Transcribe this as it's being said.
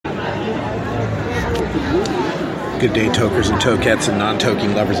Good day, tokers and tokettes and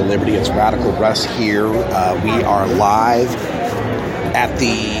non-toking lovers of liberty. It's Radical Russ here. We are live at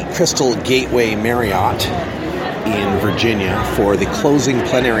the Crystal Gateway Marriott in Virginia for the closing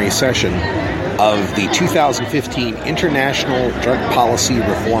plenary session of the 2015 International Drug Policy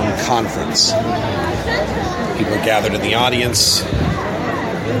Reform Conference. People are gathered in the audience.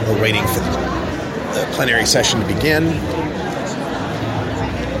 We're waiting for the plenary session to begin.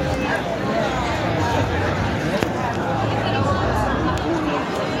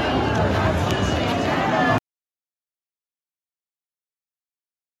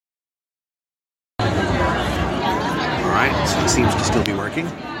 So it seems to still be working.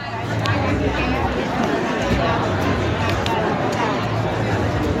 Do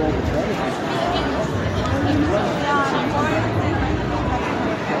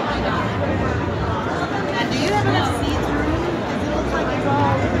you have enough seats room? It looks like it's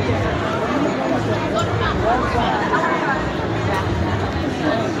all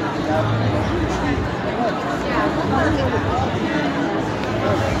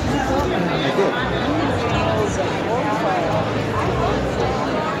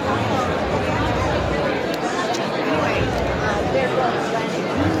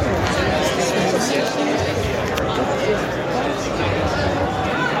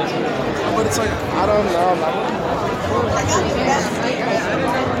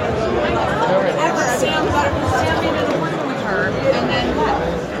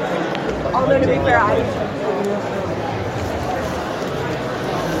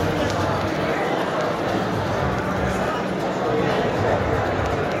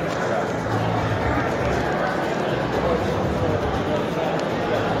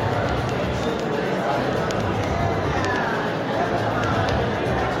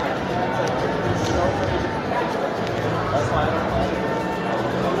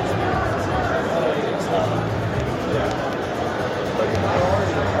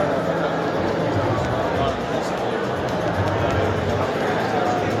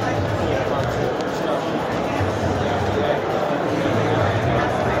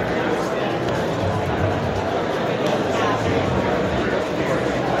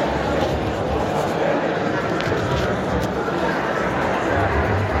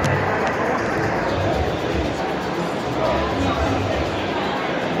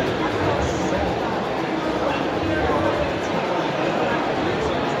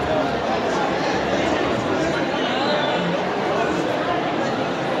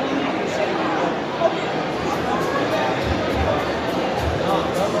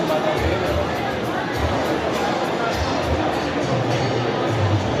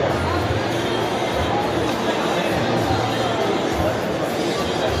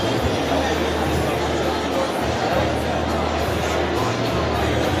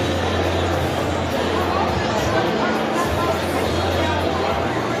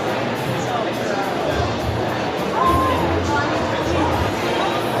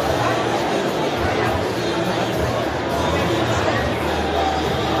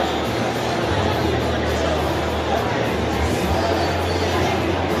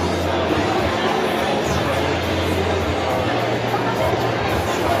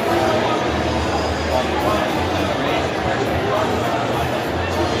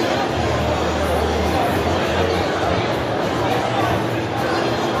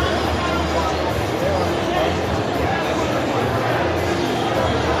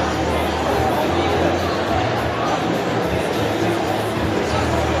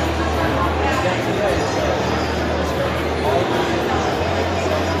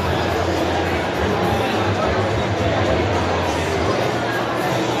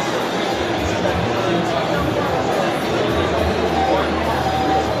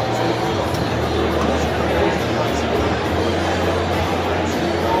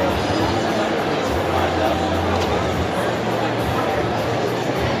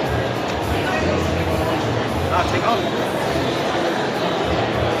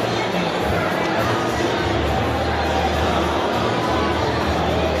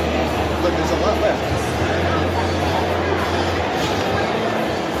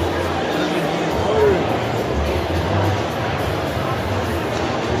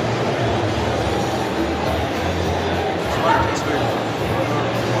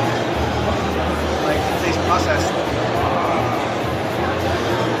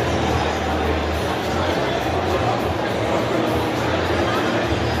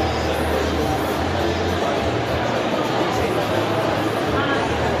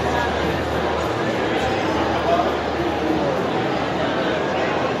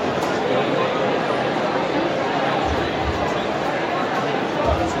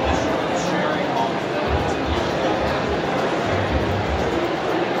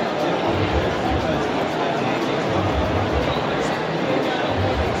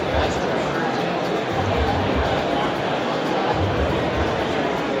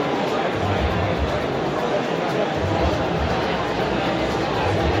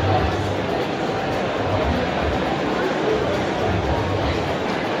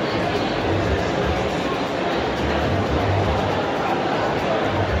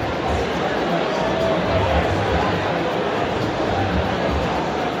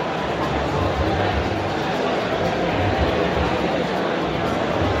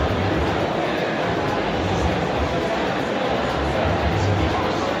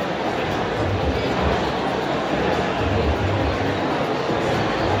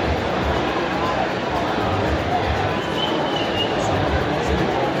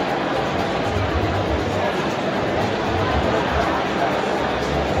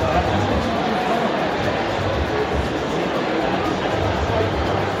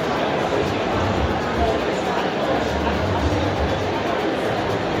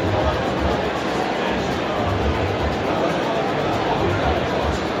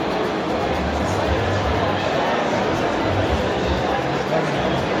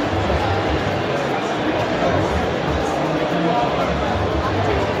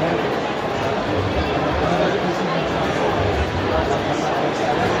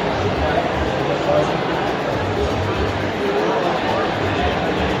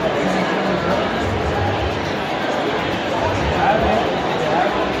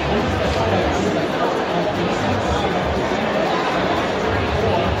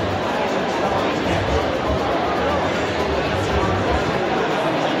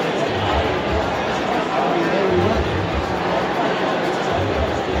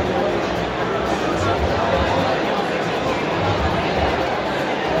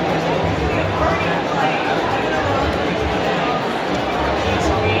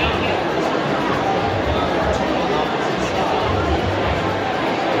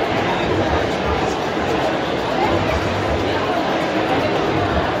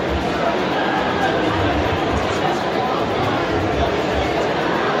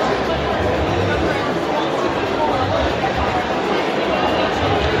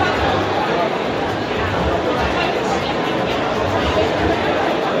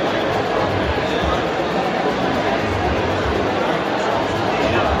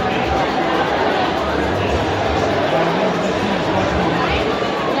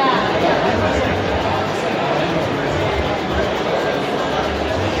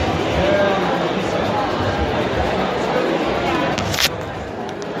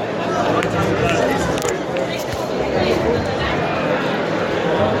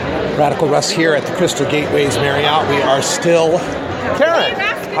Radical Russ here at the Crystal Gateways Marriott. We are still... Karen,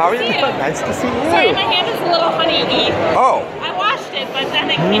 how are you doing? Nice to see you. Sorry, my hand is a little honeybee. Oh. I washed it, but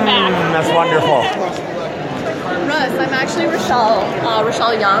then it came back. That's wonderful. Russ, I'm actually Rochelle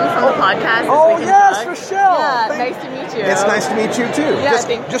Young from the podcast. Oh, yes, Rochelle. Yeah, Thank- nice to meet you. It's nice to meet you, too. Yeah,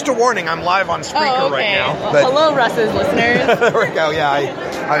 just a warning, I'm live on speaker right now. Well, hello, Russ's listeners. There we go, yeah.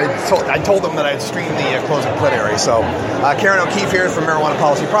 I told them that I'd stream the closing plenary. So, Karen O'Keefe here from Marijuana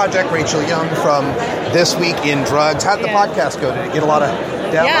Policy Project, Rachel Young from This Week in Drugs. How did the podcast go? Did it get a lot of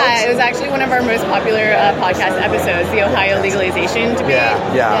downloads? Yeah, it was actually one of our most popular podcast episodes, the Ohio legalization debate.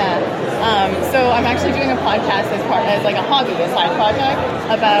 Yeah. So I'm actually doing a podcast as like a hobby, a side project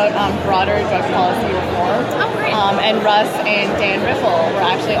about broader drug policy reform. Oh, great. And Russ and Dan Riffle were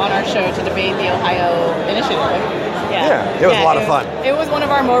actually on our show to debate the Ohio initiative. Yeah, it was a lot of fun. It was one of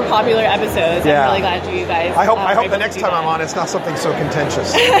our more popular episodes. Yeah. I'm really glad you guys. I hope were the able next to do time that. I'm on, it's not something so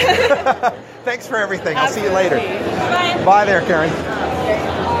contentious. Thanks for everything. I'll see you later. Bye. Bye there, Karen.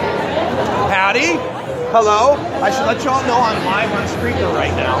 Howdy. Hello. I should let y'all know I'm live on speaker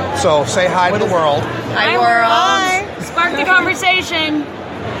right now. So say hi to the world. Hi, world. Spark the conversation.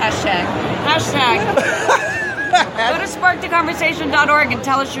 Hashtag. Go to sparktheconversation.org and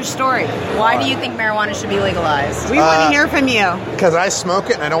tell us your story. Why do you think marijuana should be legalized? We want to hear from you. Because I smoke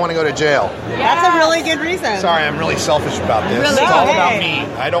it and I don't want to go to jail. That's a really good reason. Sorry, I'm really selfish about this. Really? It's all No. about me.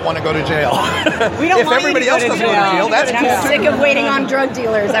 I don't want to go to jail. We don't if want everybody you to else go to doesn't go to jail. jail, that's cool I'm too. sick of waiting on drug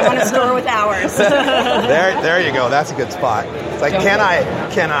dealers. I want to store with ours. There you go. That's a good spot. It's like, can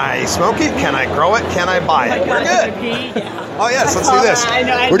I smoke it? Can I grow it? Can I buy it? We're good. Oh yes, let's do this. I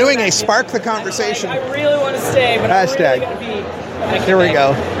know. We're doing a Spark the Conversation I really want to stay, but hashtag. I'm really going to be. Here we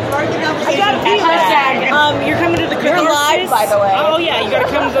go. I got to pee. Hashtag. You're coming to the catharsis. You're live, by the way. Oh yeah, you got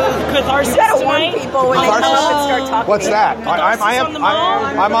to come to the catharsis You gotta warn tonight. people when they come up and start talking. What's that?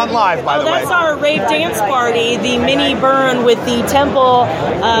 I'm on live, by the way. That's our rave dance party, the mini burn with the temple,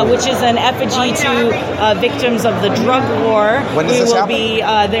 which is an effigy to victims of the drug war. When does we this will happen? be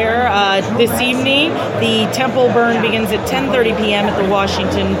there this evening. The temple burn begins at 10:30 p.m. at the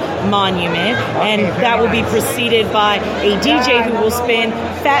Washington Monument, and that will be preceded by a DJ who will spin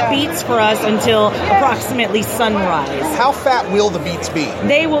fat beats for us until approximately sunrise. How fat will the beats be?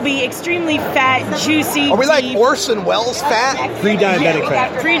 They will be extremely fat, juicy. Are we like deep, Orson Welles fat? Pre-diabetic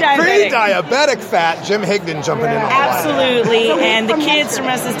fat. pre-diabetic. Pre-diabetic fat. Jim Higdon jumping in on that. Absolutely, and the kids from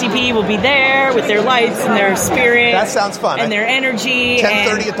SSTP will be there with their lights and their spirit. That sounds fun. And their energy.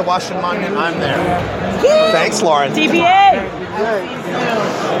 10:30 at the Washington Monument. I'm there. Thanks, Lauren. DPA.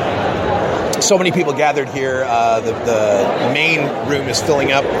 So many people gathered here. The main room is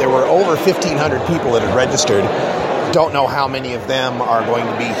filling up. There were over 1,500 people that had registered. Don't know how many of them are going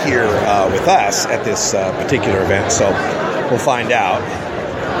to be here with us at this particular event, so we'll find out.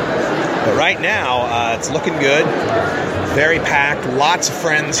 But right now, it's looking good. Very packed. Lots of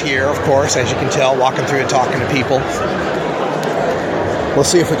friends here, of course, as you can tell, walking through and talking to people. We'll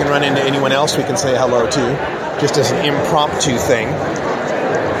see if we can run into anyone else we can say hello to, just as an impromptu thing.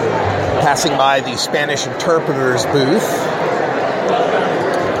 Passing by the Spanish interpreter's booth.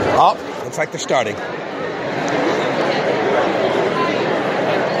 Oh, looks like they're starting. Welcome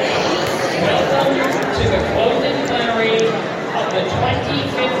to the closing plenary of the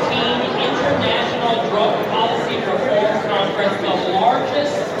 2015 International Drug Policy Reform Conference, the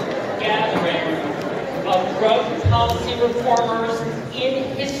largest gathering of drug policy reformers in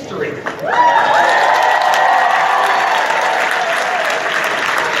history.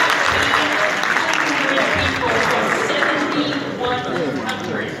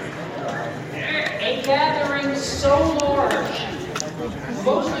 A gathering so large,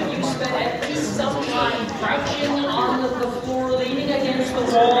 most of you spent at least some time crouching on the floor, leaning against the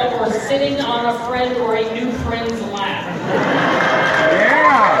wall, or sitting on a friend or a new friend's lap.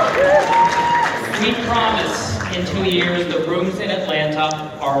 Yeah! We promise in 2 years the rooms in Atlanta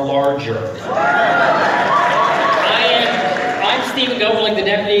are larger. I'm Stephen Belville, the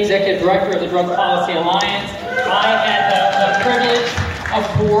Deputy Executive Director of the Drug Policy Alliance. I had the privilege of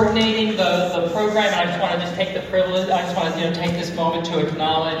coordinating the program, and I just want to take take this moment to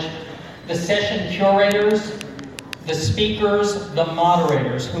acknowledge the session curators, the speakers, the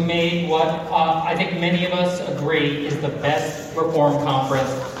moderators, who made what I think many of us agree is the best reform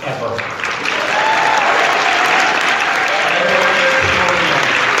conference ever.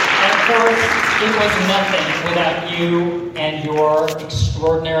 And of course, it was nothing without you and your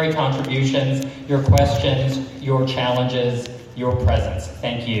extraordinary contributions, your questions, your challenges, your presence.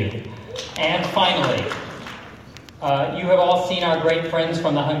 Thank you. And finally, You have all seen our great friends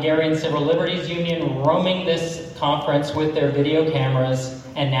from the Hungarian Civil Liberties Union roaming this conference with their video cameras,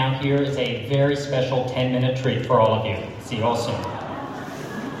 and now here is a very special 10-minute treat for all of you. See you all soon.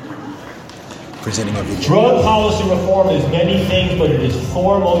 Presenting a video. Drug policy reform is many things, but it is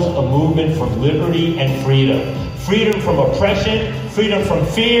foremost a movement for liberty and freedom. Freedom from oppression, freedom from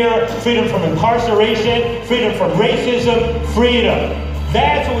fear, freedom from incarceration, freedom from racism, freedom.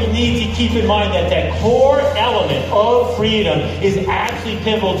 That's what we need to keep in mind, that core element of freedom is actually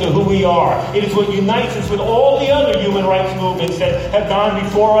pivotal to who we are. It is what unites us with all the other human rights movements that have gone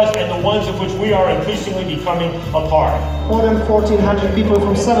before us and the ones of which we are increasingly becoming a part. More than 1,400 people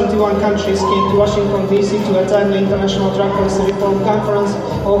from 71 countries came to Washington, D.C. to attend the International Drug Policy Reform Conference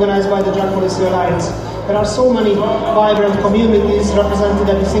organized by the Drug Policy Alliance. There are so many vibrant communities represented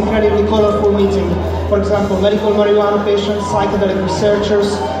at this incredibly colorful meeting. For example, medical marijuana patients, psychedelic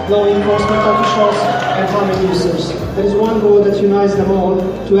researchers, law enforcement officials, and harm users. There is one goal that unites them all: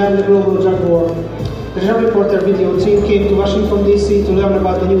 to end the global drug war. The Drug Reporter video team came to Washington, D.C. to learn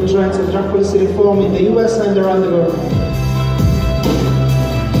about the new trends in drug policy reform in the U.S. and around the world.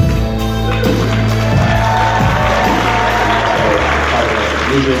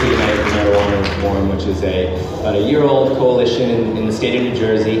 New Jersey United for Marijuana Reform, which is about a year-old coalition in the state of New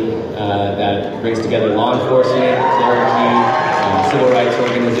Jersey that brings together law enforcement, clergy, civil rights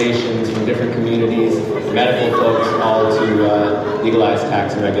organizations from different communities, medical folks, all to legalize,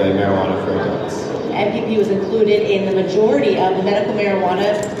 tax, and regulate marijuana for adults. MPP was included in the majority of the medical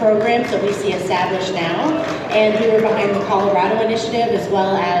marijuana programs that we see established now, and we were behind the Colorado initiative as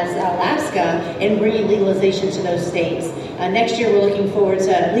well as Alaska in bringing legalization to those states. Next year, we're looking forward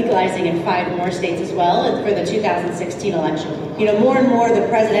to legalizing in 5 more states as well for the 2016 election. You know, more and more the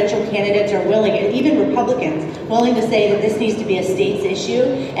presidential candidates are willing, and even Republicans, willing to say that this needs to be a state's issue.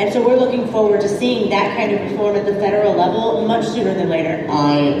 And so we're looking forward to seeing that kind of reform at the federal level much sooner than later.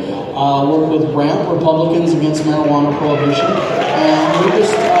 I work with RAMP, Republicans Against Marijuana Prohibition, and we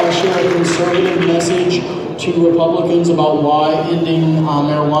just share a conservative message to Republicans about why ending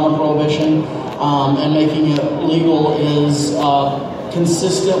marijuana prohibition and making it legal is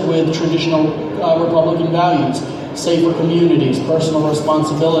consistent with traditional Republican values: safer communities, personal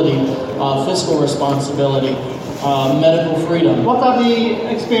responsibility, fiscal responsibility, medical freedom. What are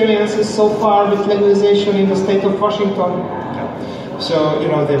the experiences so far with legalization in the state of Washington? So,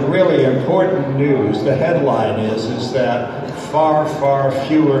 the really important news, the headline is that far, far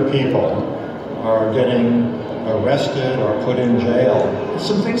fewer people are getting arrested or put in jail.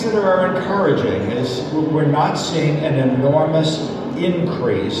 Some things that are encouraging is we're not seeing an enormous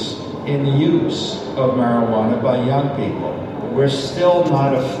increase in the use of marijuana by young people. We're still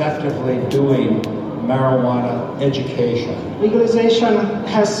not effectively doing marijuana education. Legalization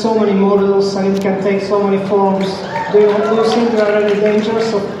has so many models and it can take so many forms. Do you think there are any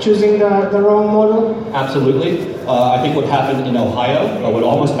dangers of choosing the wrong model? Absolutely. I think what happened in Ohio, or what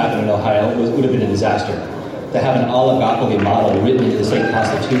almost happened in Ohio, would have been a disaster. To have an oligopoly model written into the state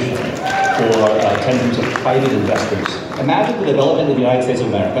constitution for tenders of private investors. Imagine the development of the United States of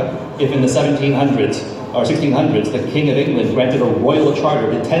America if in the 1700s or 1600s the King of England granted a royal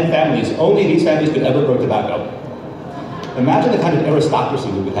charter to 10 families. Only these families could ever grow tobacco. Imagine the kind of aristocracy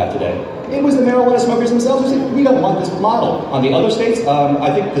we would have today. It was the marijuana smokers themselves who said, we don't want this model. On the other states,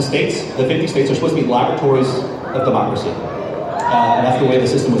 I think the 50 states are supposed to be laboratories of democracy. And that's the way the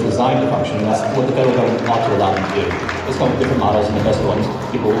system was designed to function, and that's what the federal government ought to allow them to do. Let's come up with different models, and the best ones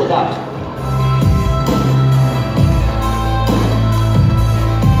people will adopt.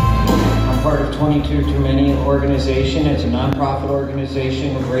 I'm part of 22 Too Many organization. It's a nonprofit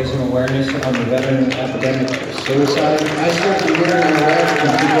organization raising awareness on the veteran epidemic of suicide. I started wearing a vest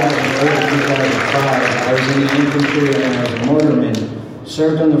in 2004 to 2005. I was in the infantry and I was a motorman.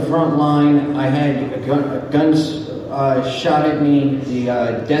 Served on the front line. I had guns shot at me. The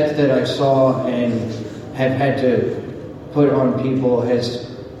death that I saw and have had to put on people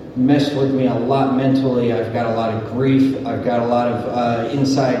has messed with me a lot mentally. I've got a lot of grief. I've got a lot of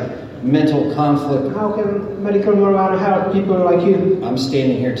inside mental conflict. How can medical marijuana help people like you? I'm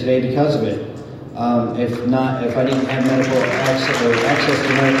standing here today because of it. If I didn't have medical access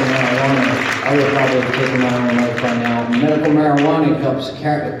to medical marijuana, I would probably have taken my own life by now. Medical marijuana helps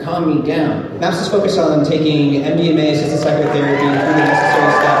calm me down. MAPS is focused on taking MDMA, assisted psychotherapy, through the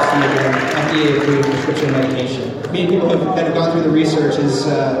necessary steps to make an FDA-approved prescription medication. Many people that have gone through the research is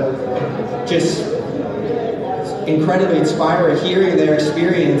just incredibly inspiring, hearing their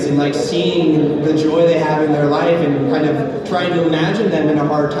experience and seeing the joy they have in their life and kind of trying to imagine them in a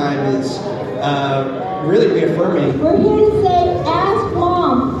hard time is really reaffirming. We're here to say, ask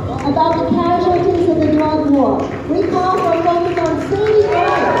Mom about the casualties of the drug war. We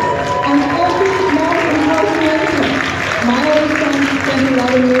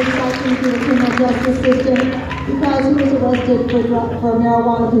justice system because he was arrested for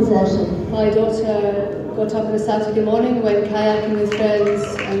marijuana possession. My daughter got up on a Saturday morning, went kayaking with friends,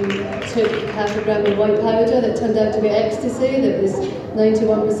 and took half a gram of white powder that turned out to be ecstasy that was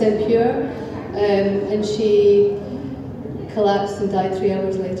 91% pure, and she collapsed and died 3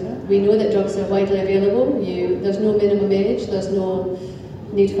 hours later. We know that drugs are widely available. There's no minimum age, there's no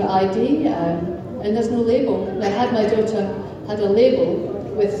need for ID, and there's no label. I had my daughter had a label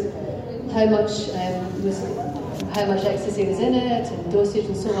with how much ecstasy was in it and dosage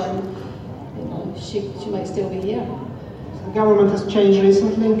and so on. You know, she might still be here. The government has changed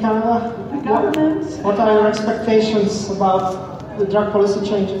recently in Canada. What are your expectations about the drug policy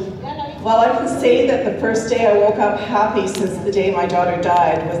changes? Well, I can say that the first day I woke up happy since the day my daughter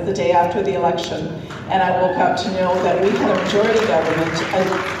died was the day after the election. And I woke up to know that we had a majority government,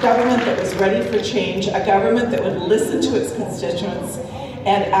 a government that was ready for change, a government that would listen to its constituents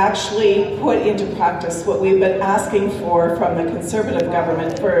and actually put into practice what we've been asking for from the Conservative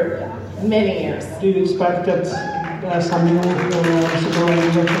government for many years. Do you expect that some new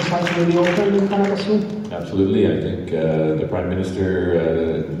supervised injection sites will be opened in Canada soon? Absolutely. I think the Prime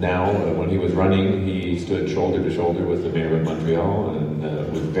Minister now, when he was running, he stood shoulder to shoulder with the Mayor of Montreal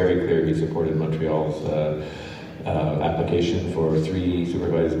and was very clear he supported Montreal's application for 3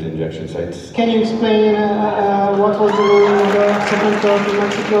 supervised injection sites. Can you explain what was the ruling of the Supreme Court in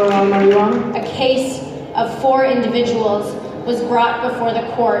Mexico around marijuana? A case of 4 individuals was brought before the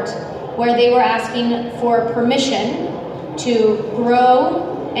court where they were asking for permission to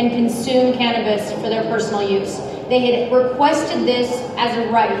grow and consume cannabis for their personal use. They had requested this as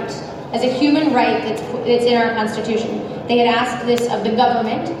a right, as a human right that's in our Constitution. They had asked this of the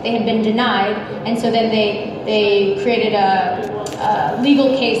government, they had been denied, and so then they created a legal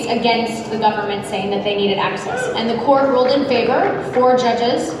case against the government saying that they needed access. And the court ruled in favor, 4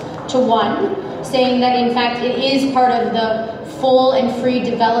 judges to 1, saying that in fact it is part of the full and free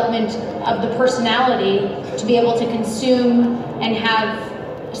development of the personality to be able to consume and have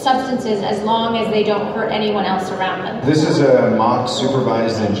substances as long as they don't hurt anyone else around them. This is a mock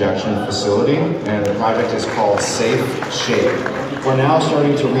supervised injection facility, and the project is called Safe Shape. We're now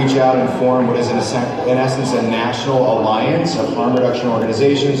starting to reach out and form what is in essence a national alliance of harm reduction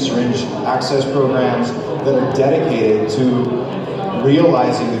organizations, syringe access programs that are dedicated to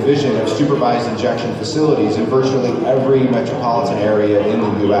realizing the vision of supervised injection facilities in virtually every metropolitan area in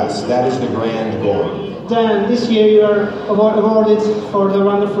the U.S. That is the grand goal. Dan, this year you are awarded for the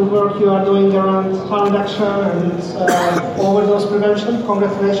wonderful work you are doing around harm reduction and overdose prevention.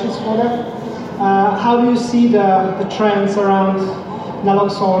 Congratulations for that. How do you see the trends around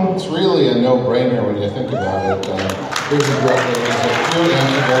naloxone? It's really a no-brainer when you think about it. Here's a drug that is a pure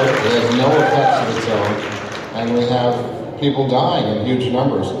antidote, it has no effects of its own, and we have people dying in huge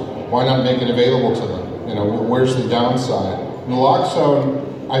numbers. Why not make it available to them? You know, where's the downside?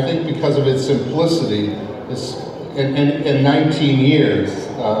 Naloxone, I think because of its simplicity, in 19 years,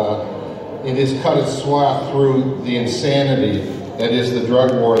 it has cut its swath through the insanity that is the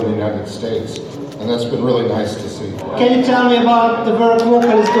drug war in the United States. And that's been really nice to see. Can you tell me about the work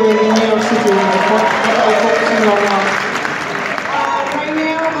Local is doing in New York City? What are you focusing on now? Right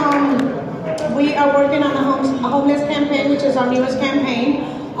now, we are working on a homeless campaign, which is our newest campaign.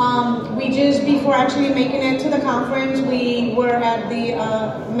 We just, before actually making it to the conference, we were at the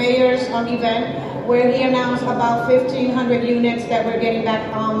mayor's event where he announced about 1,500 units that we're getting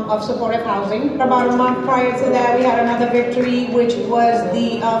back of supportive housing. About a month prior to that, we had another victory, which was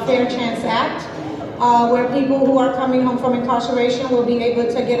the Fair Chance Act, where people who are coming home from incarceration will be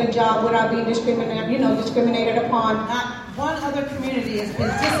able to get a job without being discriminated upon. Not one other community has been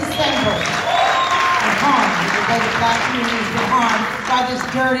disassembled and harmed the way the black community has been harmed by this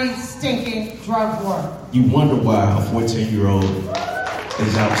dirty, stinking drug war. You wonder why a 14-year-old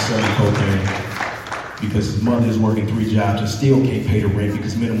is out selling cocaine because his mother is working 3 jobs and still can't pay the rent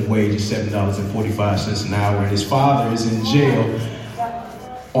because minimum wage is $7.45 an hour, and his father is in jail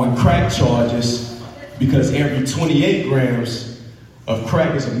on crack charges because every 28 grams of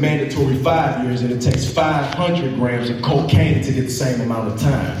crack is a mandatory 5 years, and it takes 500 grams of cocaine to get the same amount of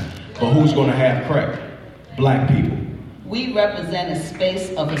time. But who's going to have crack? Black people. We represent a space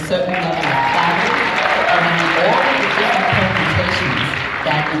of a certain level of poverty around all of the different permutations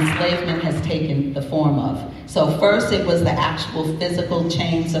that enslavement has taken the form of. So first it was the actual physical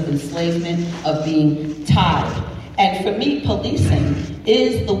chains of enslavement, of being tied. And for me, policing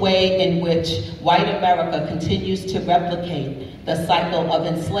is the way in which white America continues to replicate the cycle of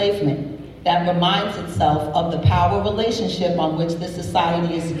enslavement that reminds itself of the power relationship on which this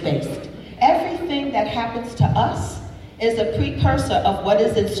society is based. Everything that happens to us is a precursor of what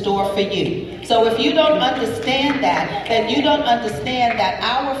is in store for you. So if you don't understand that, then you don't understand that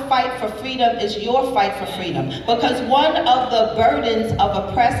our fight for freedom is your fight for freedom. Because one of the burdens of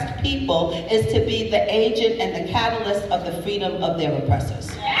oppressed people is to be the agent and the catalyst of the freedom of their oppressors.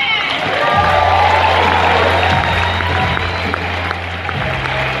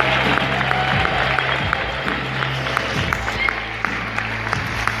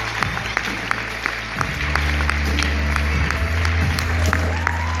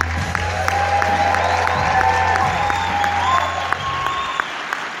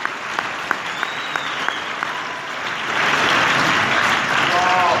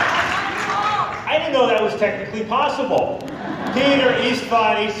 Technically possible. Peter,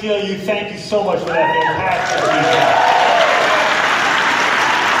 Eastbond, ACLU, thank you so much for that fantastic recap.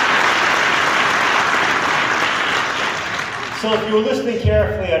 So if you were listening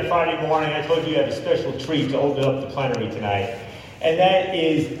carefully on Friday morning, I told you you had a special treat to open up the plenary tonight. And that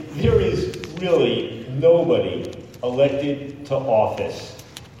is, there is really nobody elected to office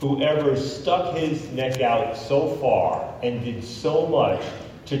who ever stuck his neck out so far and did so much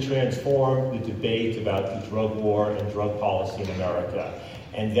to transform the debate about the drug war and drug policy in America.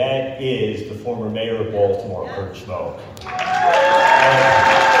 And that is the former mayor of Baltimore, Kurt Schmoke.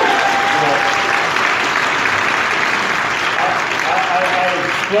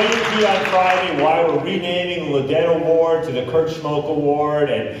 I explained to you on Friday why we're renaming the Liddell Award to the Kurt Schmoke Award,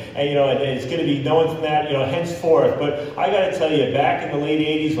 and it's going to be known from that, henceforth. But I got to tell you, back in the late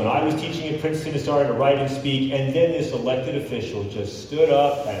 80s when I was teaching at Princeton and started to write and speak, and then this elected official just stood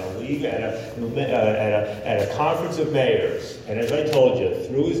up at a conference of mayors, and as I told you,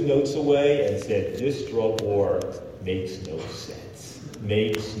 threw his notes away and said, "This drug war makes no sense.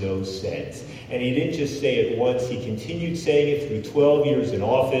 Makes no sense." And he didn't just say it once, he continued saying it through 12 years in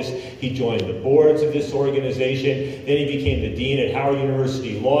office. He joined the boards of this organization. Then he became the dean at Howard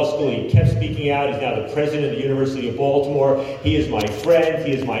University Law School. He kept speaking out. He's now the president of the University of Baltimore. He is my friend.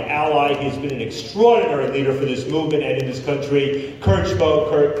 He is my ally. He has been an extraordinary leader for this movement and in this country. Kurt Schmoke.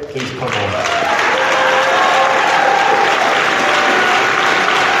 Kurt, please come on.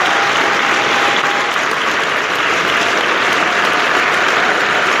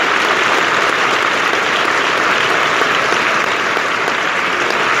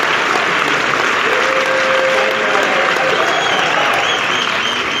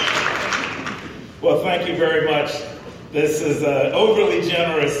 Very much. This is an overly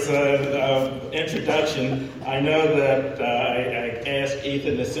generous introduction. I know that I asked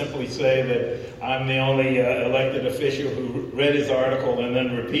Ethan to simply say that I'm the only elected official who read his article and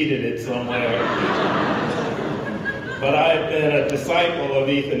then repeated it somewhere. But I've been a disciple of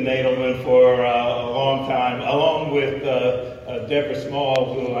Ethan Nadelman for a long time, along with Deborah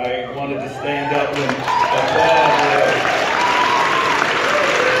Small, who I wanted to stand up and applaud.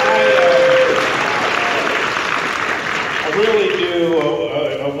 I really do.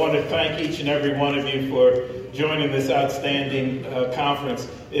 I want to thank each and every one of you for joining this outstanding conference.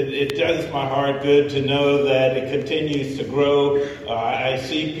 It does my heart good to know that it continues to grow. I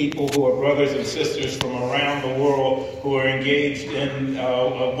see people who are brothers and sisters from around the world who are engaged in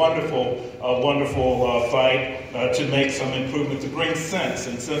a wonderful fight to make some improvement, to bring sense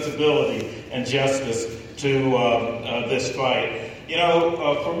and sensibility and justice to this fight.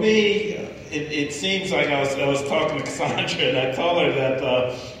 For me, it seems like I was talking to Cassandra, and I told her that,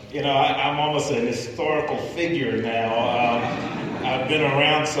 I'm almost an historical figure now. I've been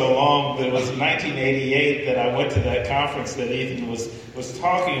around so long that it was 1988 that I went to that conference that Ethan was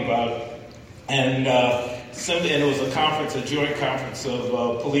talking about. And it was a conference, a joint conference of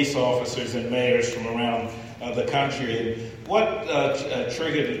police officers and mayors from around the country. And what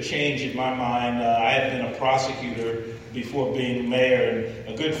triggered a change in my mind, I had been a prosecutor before being mayor,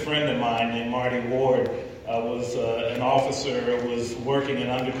 and a good friend of mine named Marty Ward was an officer who was working an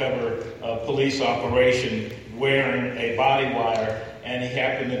undercover police operation wearing a body wire, and he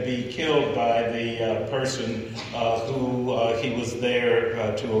happened to be killed by the person who he was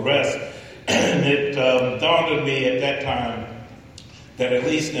there to arrest. And it dawned on me at that time that at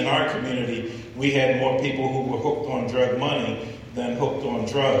least in our community, we had more people who were hooked on drug money than hooked on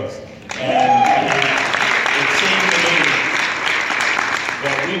drugs. And it seemed to me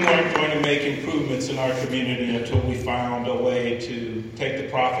that we weren't going to make improvements in our community until we found a way to take the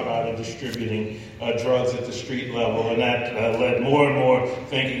profit out of distributing drugs at the street level. And that led more and more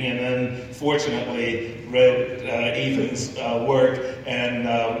thinking, and then fortunately read Ethan's work and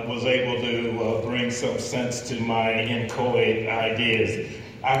was able to bring some sense to my inchoate ideas.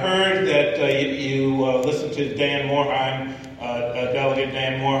 I heard that you listened to Dan Morheim, Delegate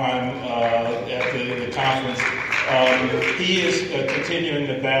Dan Morheim at the conference He is continuing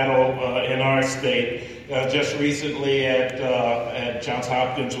the battle in our state. Just recently at Johns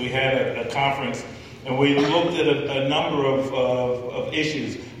Hopkins, we had a conference, and we looked at a number of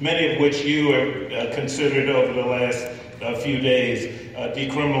issues, many of which you have considered over the last few days: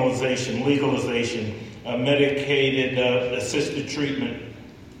 decriminalization, legalization, medicated assisted treatment,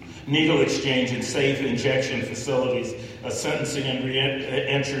 needle exchange and safe injection facilities, sentencing and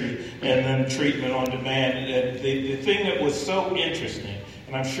re-entry, and then treatment on demand. And the thing that was so interesting,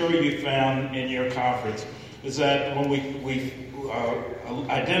 and I'm sure you found in your conference, is that when we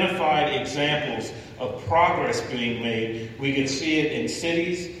identified examples of progress being made, we could see it in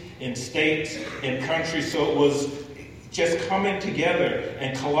cities, in states, in countries. So it was just coming together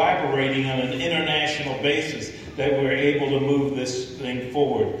and collaborating on an international basis that we're able to move this thing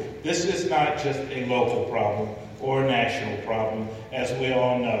forward. This is not just a local problem or a national problem. As we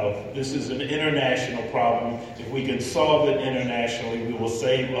all know, this is an international problem. If we can solve it internationally, we will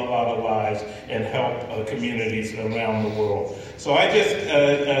save a lot of lives and help communities around the world. So I just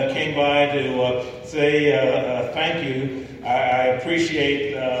came by to say thank you. I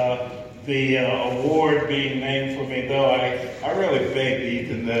appreciate the award being named for me, though I really begged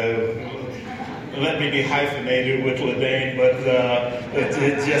Ethan let me be hyphenated with Ladane, but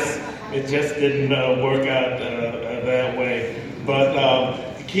it just didn't work out that way.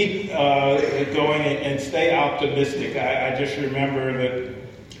 But keep going and stay optimistic. I just remember that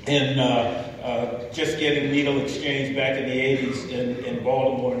in just getting needle exchange back in the 80s in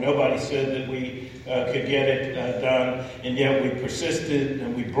Baltimore, nobody said that we could get it done, and yet we persisted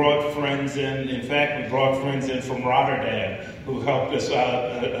and we brought friends in. In fact, we brought friends in from Rotterdam who helped us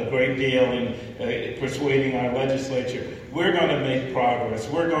out a great deal in persuading our legislature. We're going to make progress.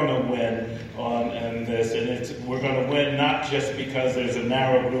 We're going to win on this, and we're going to win not just because there's a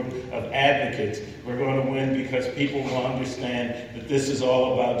narrow group of advocates. We're going to win because people will understand that this is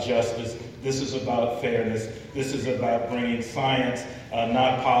all about justice. This is about fairness. This is about bringing science,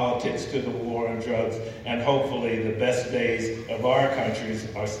 not politics, to the war on drugs. And hopefully the best days of our countries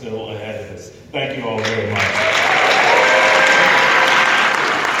are still ahead of us. Thank you all very much.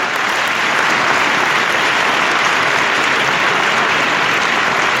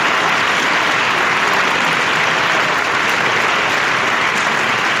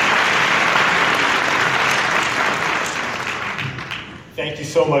 Thank you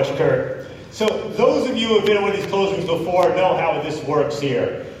so much, Kurt. So those of you who have been in one of these closings before know how this works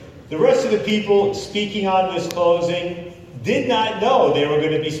here. The rest of the people speaking on this closing did not know they were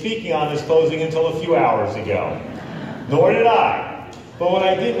going to be speaking on this closing until a few hours ago. Nor did I. But what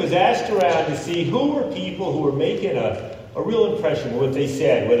I did was asked around to see who were people who were making a real impression with what they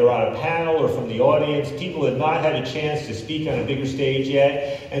said, whether on a panel or from the audience. People had not had a chance to speak on a bigger stage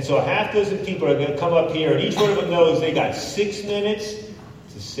yet. And so a half dozen people are going to come up here, and each one of them knows they got 6 minutes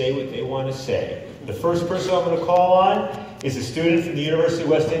to say what they want to say. The first person I'm going to call on is a student from the University of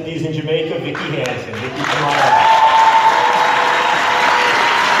West Indies in Jamaica, Vicki Hansen. Vicki, come on up.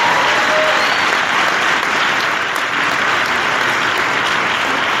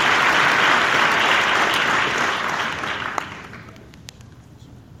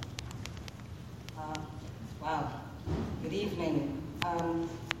 Wow. Good evening.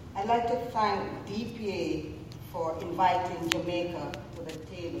 I'd like to thank DPA for inviting Jamaica to the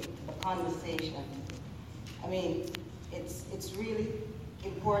table, to the conversation. I mean, it's really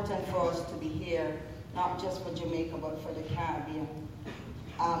important for us to be here, not just for Jamaica, but for the Caribbean.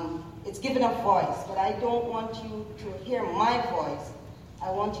 It's given a voice, but I don't want you to hear my voice.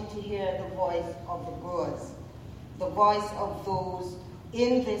 I want you to hear the voice of the brewers, the voice of those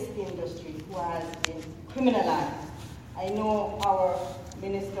in this industry who has been criminalized. I know our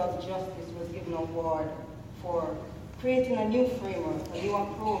Minister of Justice was given an award for creating a new framework, a new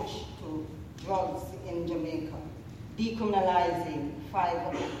approach to drugs in Jamaica, decriminalizing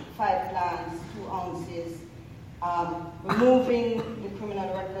 5 plants, 2 ounces, removing the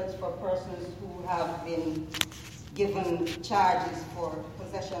criminal records for persons who have been given charges for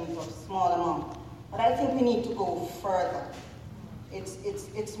possessions of small amounts. But I think we need to go further.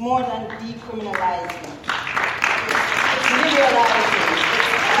 It's more than decriminalizing. It's legalizing. It's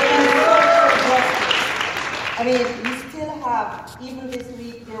social justice. I mean, we still have, even this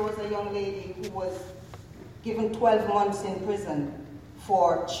week, there was a young lady who was given 12 months in prison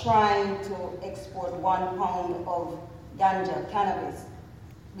for trying to export 1 pound of ganja, cannabis,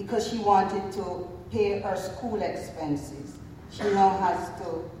 because she wanted to pay her school expenses. She now has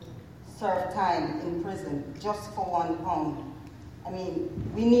to serve time in prison just for 1 pound. I mean,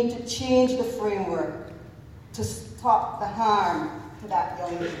 we need to change the framework to stop the harm to that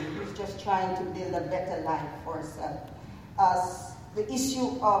young lady who's just trying to build a better life for herself. The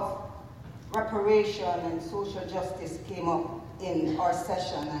issue of reparation and social justice came up in our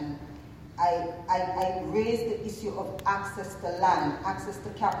session, and I raised the issue of access to land, access to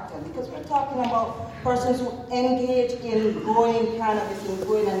capital, because we're talking about persons who engage in growing cannabis and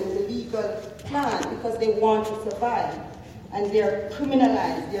growing an illegal plant because they want to survive. And they're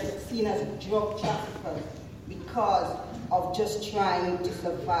criminalized, they're seen as drug traffickers because of just trying to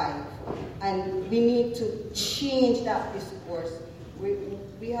survive. And we need to change that discourse.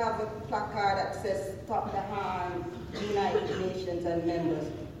 We have a placard that says Stop the Harm, United Nations and members.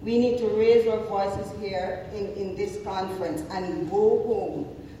 We need to raise our voices here in this conference and go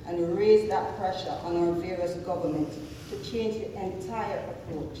home and raise that pressure on our various governments to change the entire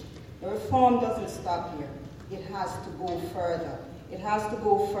approach. The reform doesn't stop here. It has to go further. It has to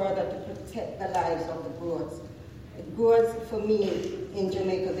go further to protect the lives of the growers. The growers, for me, in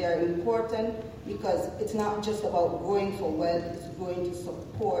Jamaica, they are important because it's not just about growing for wealth, it's going to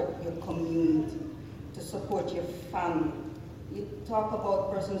support your community, to support your family. You talk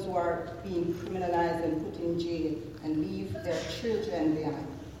about persons who are being criminalized and put in jail and leave their children behind.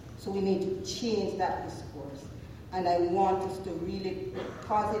 So we need to change that discourse. And I want us to really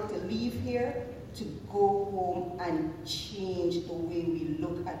cause it to leave here, to go home and change the way we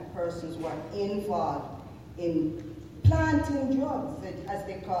look at persons who are involved in planting drugs, as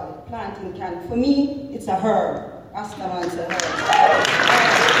they call it, planting cannabis. For me, it's a herb. Rastaman's a herb.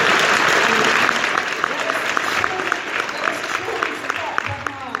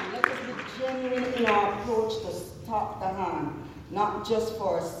 Let us be genuine in our approach to stop the harm, not just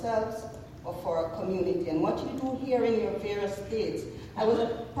for ourselves, or for our community. And what you do here in your various states, I was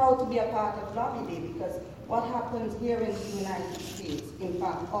proud to be a part of Lobby Day because what happens here in the United States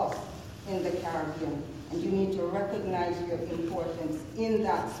impacts us in the Caribbean. And you need to recognize your importance in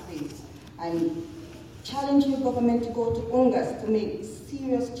that space and challenge your government to go to UNGAS to make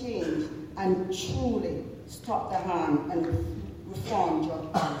serious change and truly stop the harm and reform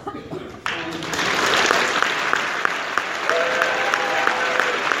drug policy.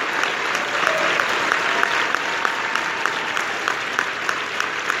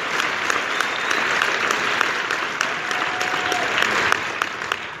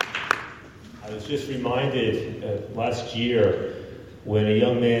 Just reminded last year when a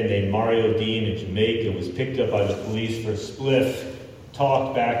young man named Mario Dean in Jamaica was picked up by the police for a spliff,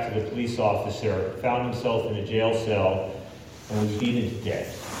 talked back to the police officer, found himself in a jail cell, and was beaten to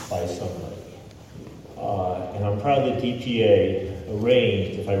death by somebody. And I'm proud that DPA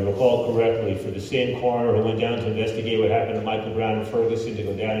arranged, if I recall correctly, for the same coroner who went down to investigate what happened to Michael Brown in Ferguson to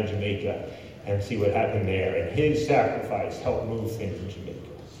go down to Jamaica and see what happened there. And his sacrifice helped move things in Jamaica.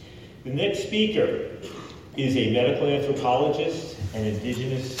 The next speaker is a medical anthropologist and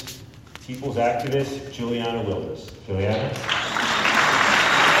indigenous peoples activist, Juliana Wilders. Juliana?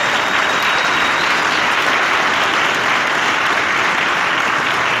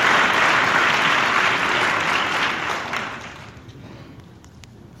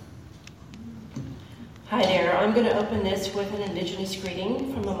 Hi there. I'm going to open this with an indigenous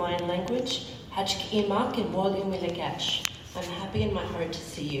greeting from the Mayan language. Hachkimak and Wolim Wilikash. I'm happy in my heart to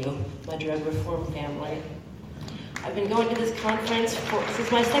see you, my drug reform family. I've been going to this conference this is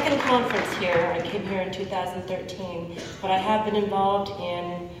my second conference here. I came here in 2013, but I have been involved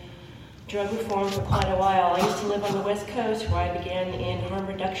in drug reform for quite a while. I used to live on the West Coast where I began in harm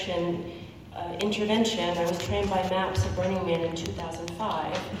reduction intervention. I was trained by MAPS at Burning Man in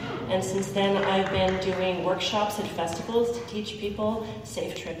 2005, and since then I've been doing workshops at festivals to teach people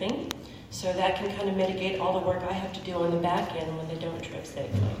safe tripping. So that can kind of mitigate all the work I have to do on the back end when they don't trip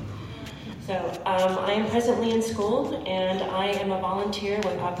safely. So I am presently in school, and I am a volunteer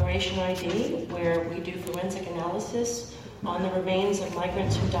with Operation ID, where we do forensic analysis on the remains of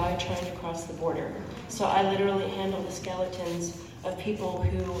migrants who died trying to cross the border. So I literally handle the skeletons of people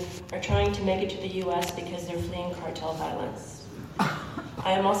who are trying to make it to the U.S. because they're fleeing cartel violence.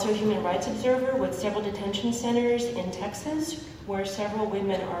 I am also a human rights observer with several detention centers in Texas, where several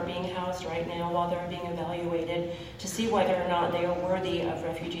women are being housed right now while they're being evaluated to see whether or not they are worthy of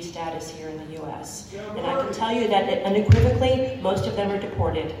refugee status here in the U.S. And I can tell you that unequivocally, most of them are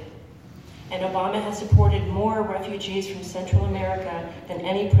deported. And Obama has supported more refugees from Central America than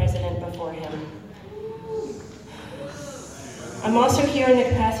any president before him. I'm also here in the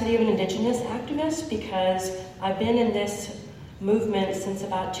capacity of an indigenous activist because I've been in this movement since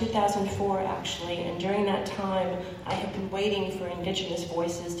about 2004, actually, and during that time, I have been waiting for indigenous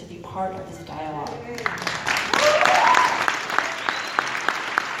voices to be part of this dialogue.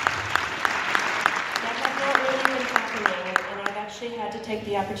 That has not really been happening, and I've actually actually had to take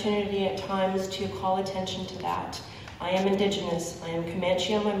the opportunity at times to call attention to that. I am Indigenous. I am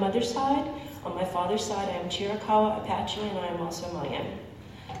Comanche on my mother's side. On my father's side, I am Chiricahua, Apache, and I am also Mayan.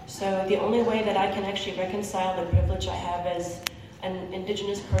 So the only way that I can actually reconcile the privilege I have as an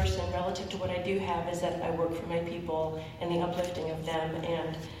Indigenous person relative to what I do have is that I work for my people and the uplifting of them.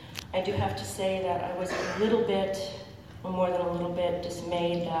 And I do have to say that I was a little bit, or more than a little bit,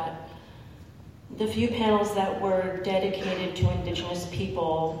 dismayed that the few panels that were dedicated to Indigenous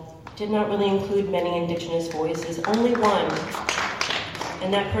people did not really include many Indigenous voices, only one.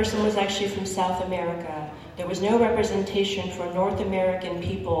 And that person was actually from South America. There was no representation for North American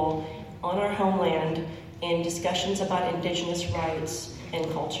people on our homeland in discussions about Indigenous rights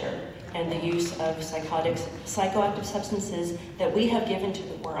and culture and the use of psychoactive substances that we have given to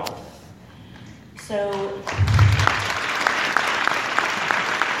the world. So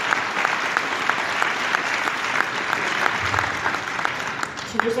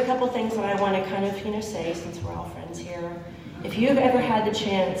there's a couple things that I want to kind of, say since we're all friends here. If you've ever had the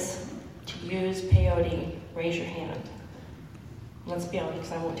chance to use peyote, raise your hand. Let's be honest,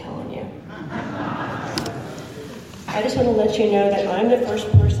 because I won't tell on you. I just want to let you know that I'm the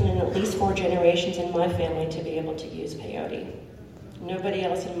first person in at least 4 generations in my family to be able to use peyote. Nobody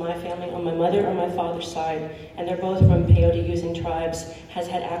else in my family, on my mother or my father's side, and they're both from peyote-using tribes, has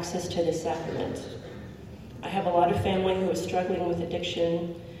had access to this sacrament. I have a lot of family who is struggling with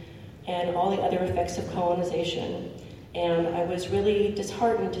addiction and all the other effects of colonization. And I was really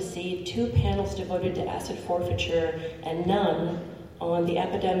disheartened to see 2 panels devoted to acid forfeiture and none on the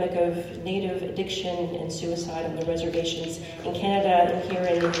epidemic of Native addiction and suicide on the reservations in Canada and here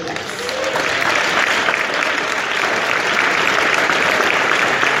in the US.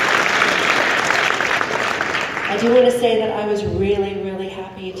 I do want to say that I was really, really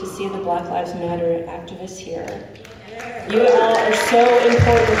happy to see the Black Lives Matter activists here. You all are so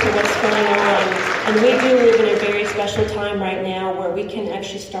important to what's going on. And we do live in a very special time right now where we can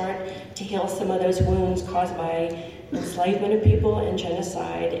actually start to heal some of those wounds caused by enslavement of people and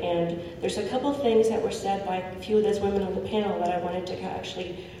genocide. And there's a couple things that were said by a few of those women on the panel that I wanted to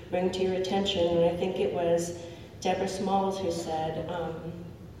actually bring to your attention. And I think it was Deborah Smalls who said, I'm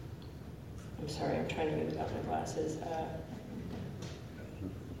sorry, I'm trying to read without my glasses.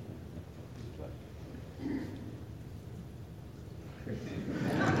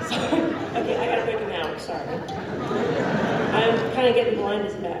 Okay, I gotta break them out, sorry. I'm kind of getting blind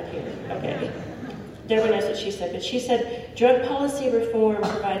as bad here. Okay. Deborah knows what she said, but she said, drug policy reform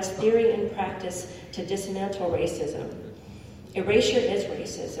provides theory and practice to dismantle racism. Erasure is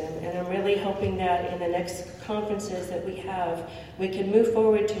racism, and I'm really hoping that in the next conferences that we have, we can move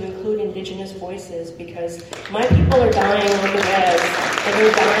forward to include Indigenous voices because my people are dying on the res, and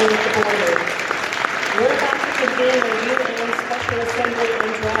they're dying at the border. We're about to begin a UN Special Assembly on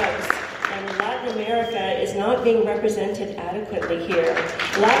drugs, and Latin America is not being represented adequately here.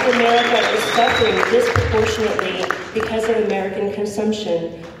 Latin America is suffering disproportionately because of American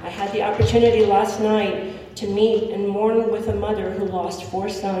consumption. I had the opportunity last night to meet and mourn with a mother who lost 4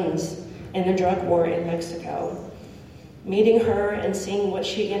 sons in the drug war in Mexico. Meeting her and seeing what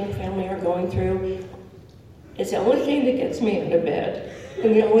she and her family are going through is the only thing that gets me out of bed.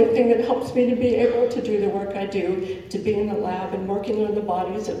 And the only thing that helps me to be able to do the work I do, to be in the lab and working on the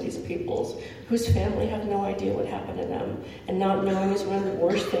bodies of these peoples whose family have no idea what happened to them. And not knowing is one of the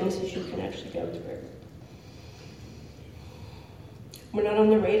worst things that you can actually go through. We're not on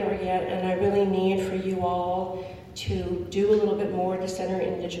the radar yet, and I really need for you all to do a little bit more to center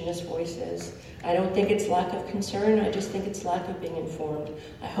Indigenous voices. I don't think it's lack of concern, I just think it's lack of being informed.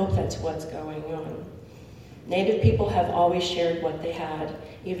 I hope that's what's going on. Native people have always shared what they had,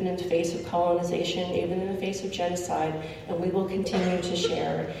 even in the face of colonization, even in the face of genocide, and we will continue to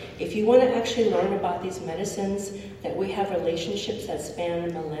share. If you want to actually learn about these medicines, that we have relationships that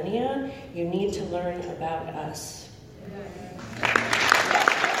span millennia, you need to learn about us.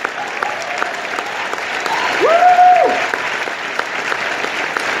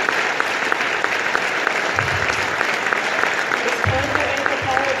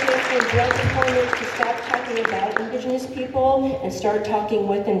 Drug proponents to stop talking about Indigenous people and start talking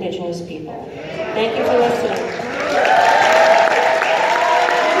with Indigenous people. Thank you for listening.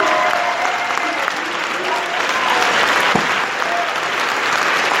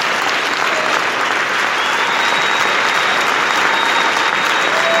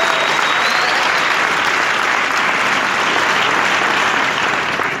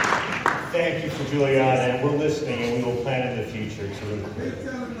 Thank you for Juliana, and we're listening and we will plan in the future too.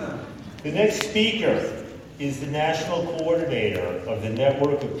 The next speaker is the national coordinator of the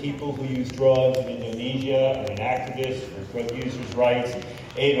network of people who use drugs in Indonesia and an activist for drug users' rights,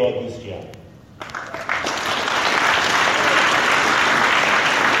 Aid Augustia.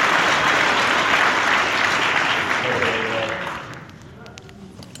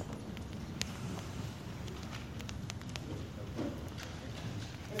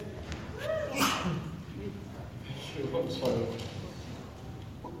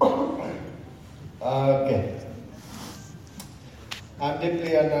 Okay. I'm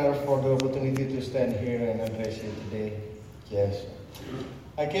deeply honored for the opportunity to stand here and address you today. Yes.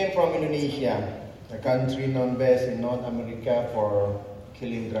 I came from Indonesia, a country known best in North America for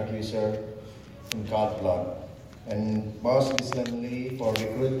killing drug users in cold blood, and most recently for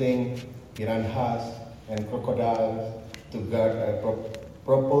recruiting piranhas and crocodiles to guard a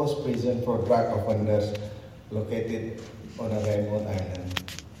proposed prison for drug offenders located on a remote island.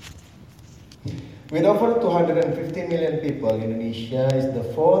 With over 250 million people, Indonesia is the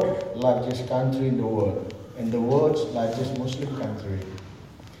fourth largest country in the world and the world's largest Muslim country.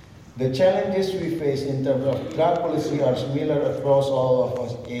 The challenges we face in terms of drug policy are similar across all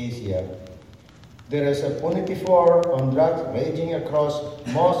of Asia. There is a punitive war on drugs raging across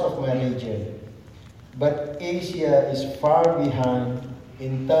most of my region, but Asia is far behind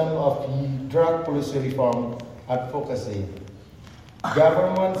in terms of drug policy reform advocacy.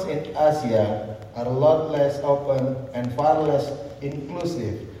 Governments in Asia are a lot less open and far less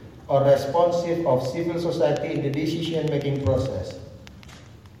inclusive or responsive of civil society in the decision-making process.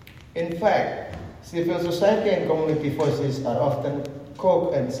 In fact, civil society and community voices are often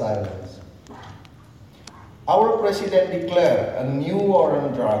caught and silenced. Our president declared a new war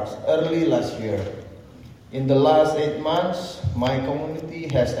on drugs early last year. In the last 8 months, my community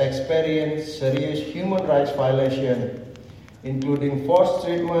has experienced serious human rights violations, including forced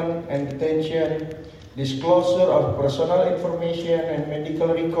treatment and detention, disclosure of personal information and medical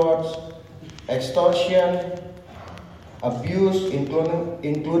records, extortion, abuse,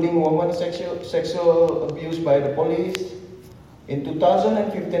 including women sexual abuse by the police. In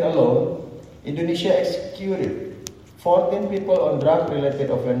 2015 alone, Indonesia executed 14 people on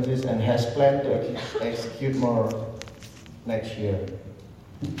drug-related offenses and has planned to execute more next year.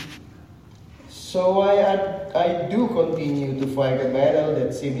 So I do continue to fight a battle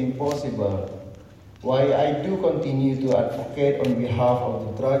that seemed impossible. Why I do continue to advocate on behalf of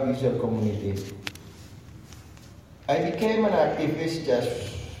the drug user community. I became an activist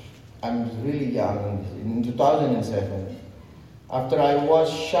I'm really young, in 2007. After I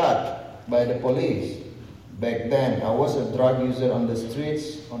was shot by the police. Back then, I was a drug user on the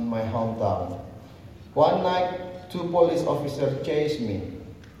streets on my hometown. One night, 2 police officers chased me,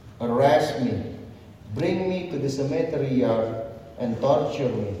 arrested me, bring me to the cemetery yard and torture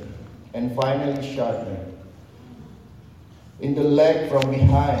me, and finally shot me in the leg from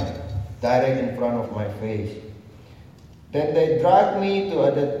behind, direct in front of my face. Then they dragged me to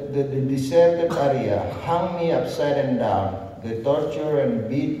the deserted area, hung me upside down. They tortured and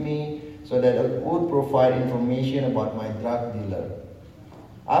beat me so that I would provide information about my drug dealer.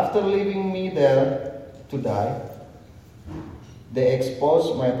 After leaving me there to die, they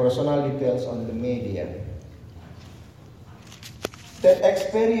exposed my personal details on the media. That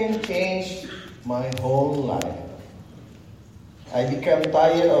experience changed my whole life. I became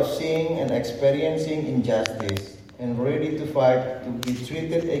tired of seeing and experiencing injustice and ready to fight to be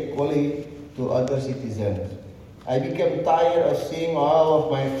treated equally to other citizens. I became tired of seeing all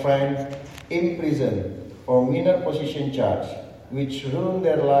of my friends imprisoned for minor possession charge, which ruined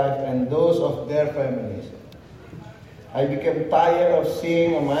their life and those of their families. I became tired of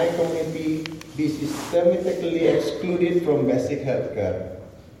seeing my community be systematically excluded from basic health care.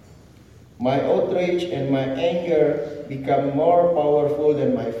 My outrage and my anger become more powerful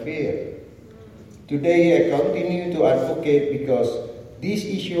than my fear. Today I continue to advocate because these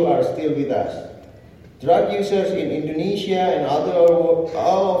issues are still with us. Drug users in Indonesia and all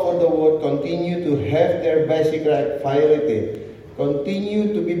over the world continue to have their basic rights violated,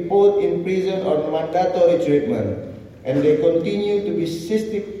 continue to be put in prison or mandatory treatment, and they continue to be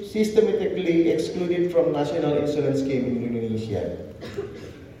systematically excluded from national insurance scheme in Indonesia.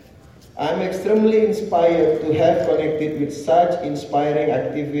 I'm extremely inspired to have connected with such inspiring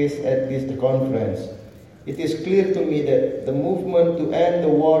activists at this conference. It is clear to me that the movement to end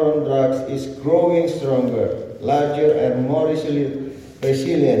the war on drugs is growing stronger, larger, and more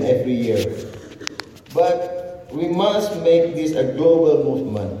resilient every year. But we must make this a global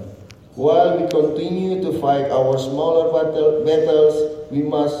movement. While we continue to fight our smaller battles, we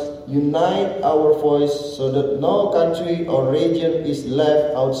must unite our voice so that no country or region is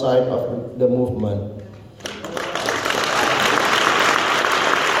left outside of the movement.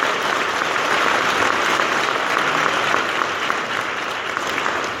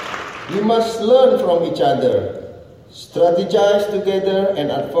 must learn from each other, strategize together,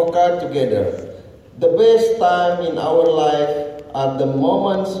 and advocate together. The best time in our life are the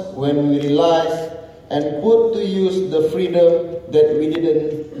moments when we realize and put to use the freedom that we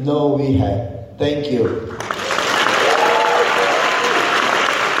didn't know we had. Thank you.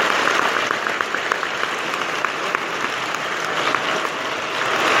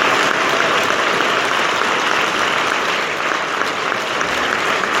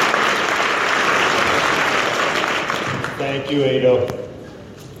 Thank you, Ado.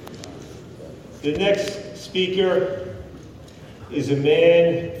 The next speaker is a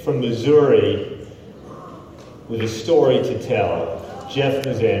man from Missouri with a story to tell, Jeff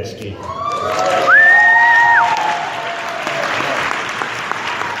Mazansky.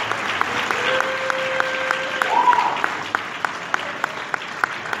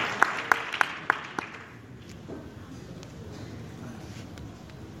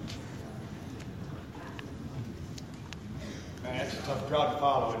 Man, that's a tough crowd to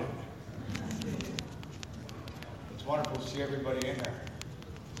follow, isn't it? It's wonderful to see everybody in there.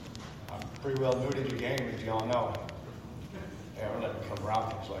 I'm pretty well new to the game, as you all know. Yeah, we're letting come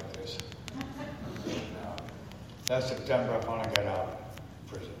around things like this. Last September, I finally got out of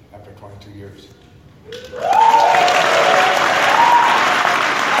prison after 22 years.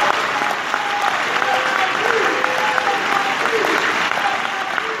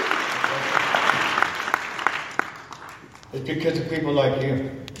 It's because of people like you.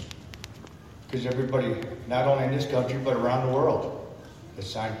 Because everybody, not only in this country, but around the world, that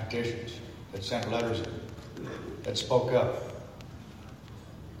signed petitions, that sent letters in, that spoke up.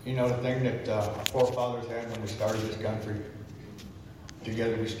 You know, the thing that our forefathers had when we started this country,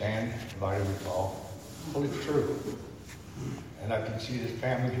 together we stand, divided we fall. Well, it's true. And I can see this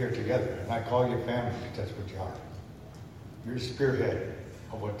family here together, and I call you family because that's what you are. You're the spearhead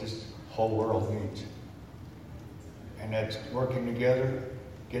of what this whole world needs. And that's working together,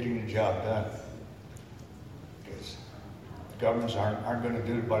 getting the job done. Because the governments aren't going to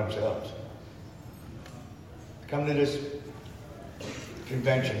do it by themselves. Come to this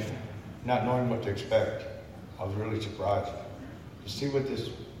convention, not knowing what to expect, I was really surprised to see what this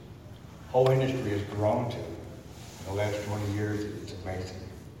whole industry has grown to in the last 20 years. It's amazing.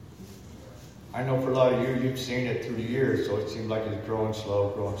 I know for a lot of you, you've seen it through the years, so it seems like it's growing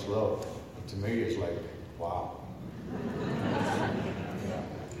slow. But to me, it's like, wow.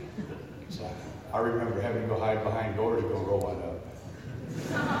 So I remember having to go hide behind doors to go roll one up.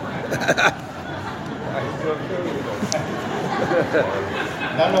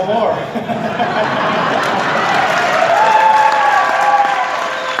 Not no more.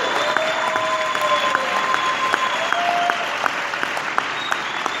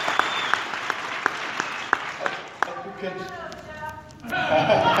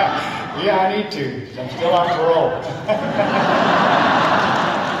 Yeah, I need to. I'm still on parole.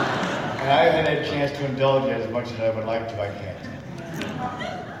 And I haven't had a chance to indulge as much as I would like to. I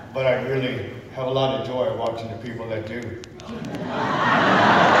can't. But I really have a lot of joy watching the people that do.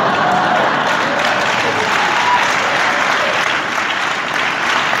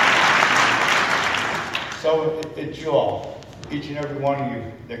 So it's you all, each and every one of you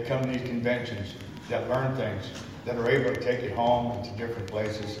that come to these conventions, that learn things, that are able to take it home into different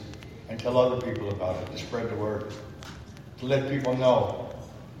places and tell other people about it, to spread the word, to let people know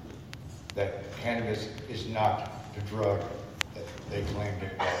that cannabis is not the drug that they claimed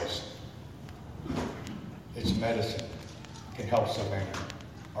it was. It's medicine. It can help so many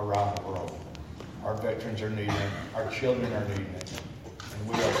around the world. Our veterans are needing it, our children are needing it, and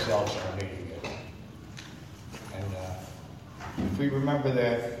we ourselves are needing it. And if we remember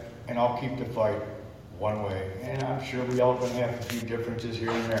that and all keep the fight one way, and I'm sure we all going to have a few differences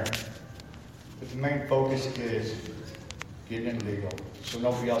here and there, but the main focus is getting it legal so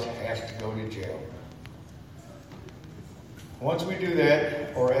nobody else has to go to jail. Once we do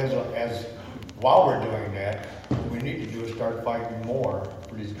that, or as while we're doing that, what we need to do is start fighting more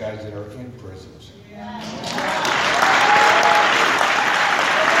for these guys that are in prisons.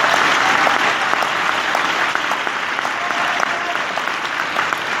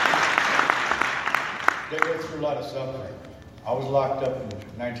 They go through a lot of suffering. I was locked up in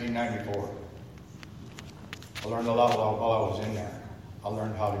 1994. I learned a lot while I was in there. I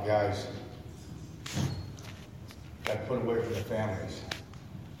learned how the guys got put away from their families,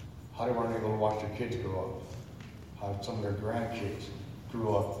 how they weren't able to watch their kids grow up, how some of their grandkids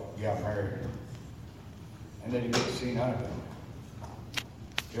grew up, got married, and they didn't get to see none of them.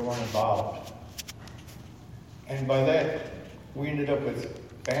 They weren't involved. And by that, we ended up with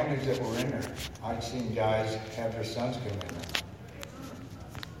families that were in there. I'd seen guys have their sons come in there.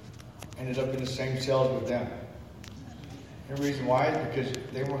 ended up in the same cells with them. And the reason why is because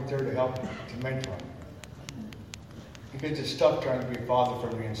they weren't there to help, to mentor them. Because it's tough trying to be a father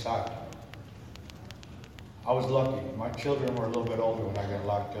from the inside. I was lucky. My children were a little bit older when I got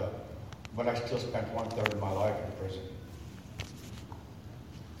locked up. But I still spent 1/3 of my life in prison.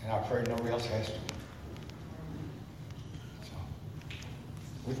 And I pray nobody else has to. So,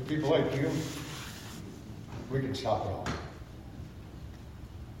 with people like you, we can stop it all.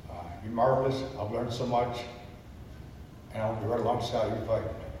 You're marvelous. I've learned so much. And I'll be right alongside you fighting.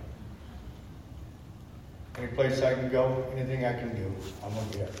 Any place I can go, anything I can do, I'm going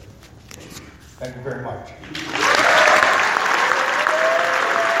to be there. Thank you very much.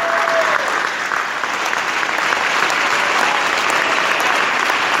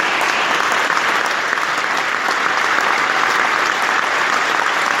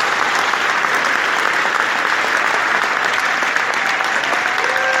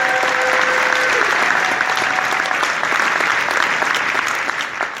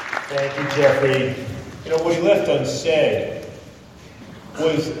 Thank you, Jeffrey. You know, what he left unsaid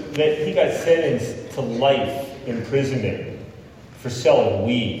was that he got sentenced to life imprisonment for selling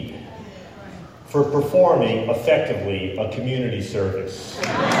weed, for performing effectively a community service.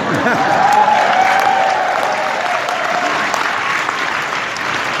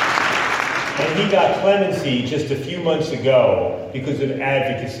 And he got clemency just a few months ago because of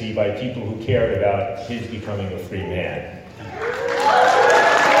advocacy by people who cared about his becoming a free man.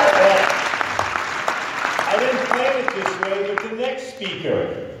 I didn't plan it this way, but the next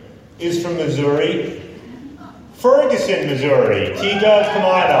speaker is from Missouri, Ferguson, Missouri. T-Dub, come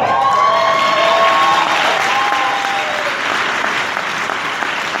on up.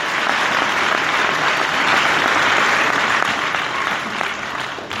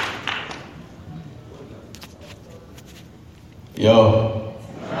 Yo,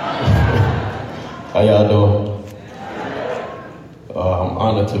 how y'all doing? I'm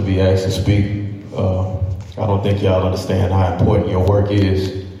honored to be asked to speak. I don't think y'all understand how important your work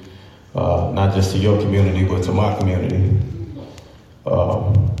is, not just to your community, but to my community.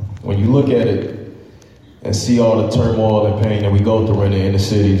 When you look at it and see all the turmoil and pain that we go through in the inner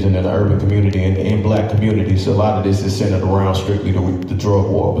cities and in the urban community and in black communities, a lot of this is centered around strictly the drug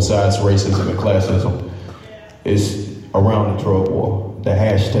war. Besides racism and classism, it's around the drug war, the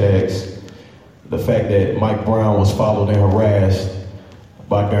hashtags, the fact that Mike Brown was followed and harassed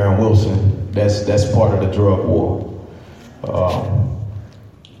by Darren Wilson. That's part of the drug war.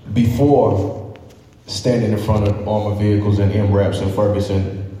 Before standing in front of armored vehicles and MRAPs in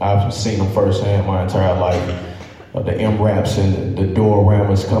Ferguson, I've seen them firsthand my entire life. The MRAPs and the door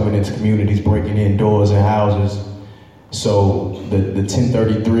rammers coming into communities, breaking in doors and houses. So the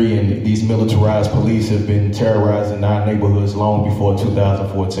 1033 and these militarized police have been terrorizing our neighborhoods long before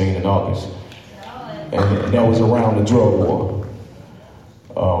 2014 in August. And that was around the drug war.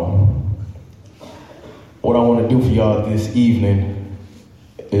 What I want to do for y'all this evening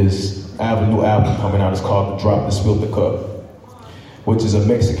is, I have a new album coming out. It's called The Drop That Spilled the Cup, which is a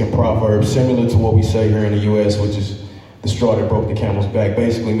Mexican proverb similar to what we say here in the U.S., which is the straw that broke the camel's back,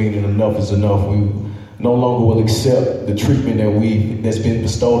 basically meaning enough is enough. We no longer will accept the treatment that's been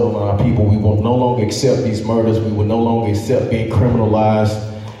bestowed on our people. We will no longer accept these murders. We will no longer accept being criminalized.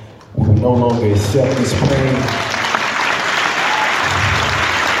 We will no longer accept this pain.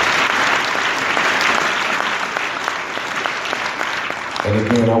 And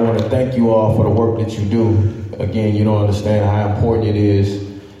again, I want to thank you all for the work that you do. Again, you don't understand how important it is.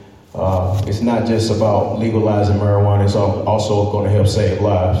 It's not just about legalizing marijuana, it's also going to help save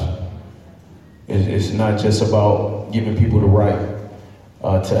lives. It's not just about giving people the right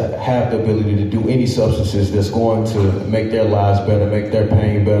to have the ability to do any substances that's going to make their lives better, make their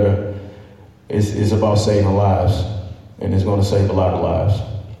pain better. It's about saving lives, and it's going to save a lot of lives.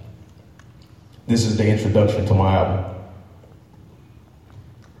 This is the introduction to my album.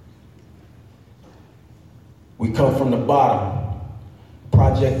 We come from the bottom.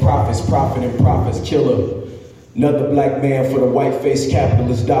 Project profits, profit and profits, killer. Another black man for the white-faced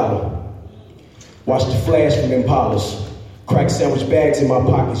capitalist dollar. Watch the flash from Impalas. Crack sandwich bags in my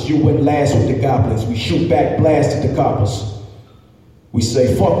pockets. You went last with the goblins. We shoot back, blast at the coppers. We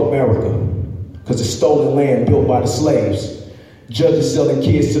say, fuck America, because it's stolen land built by the slaves. Judges selling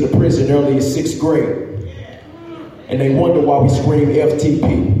kids to the prison early in 6th grade. And they wonder why we scream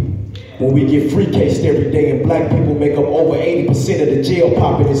FTP. When we get free cased every day and black people make up over 80% of the jail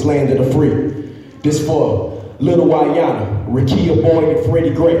pop in this land of the free. This for Little Wayana, Rakia Boyd and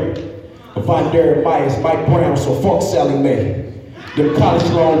Freddie Gray. Von Darren Myers, Mike Brown, so fuck Sally Mae. Them college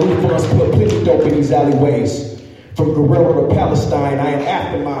loan refunds put plenty dope in these alleyways. From Guerrero to Palestine, I am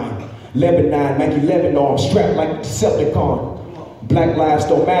after mine. Lebanon, Mac 11 arms strapped like a Decepticon. Black lives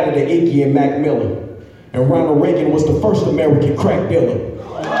don't matter to Iggy and Mac Miller. And Ronald Reagan was the first American crack dealer.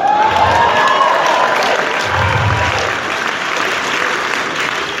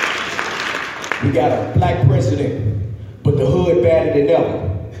 We got a black president, but the hood badder than ever.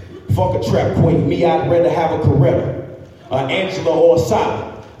 Fuck a trap queen, me I'd rather have a Coretta. Angela or a Sally.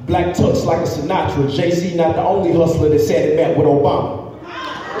 Black tux like a Sinatra. Jay-Z not the only hustler that said it met with Obama.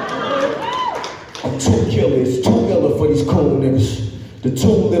 I'm too killers, too iller for these cool niggas. The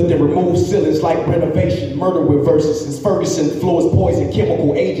tomb lift and remove ceilings like renovation. Murder with verses. Since Ferguson, floors poison,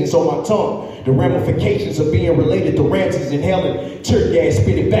 chemical agents on my tongue. The ramifications of being related to Ramses and Helen. Tear gas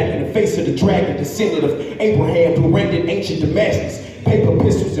spit it back in the face of the dragon. Descendant of Abraham who rendered ancient Damascus. Paper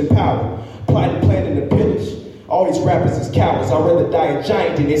pistols and power. Plotting, planning the pillage. All these rappers is cowards. I'd rather die a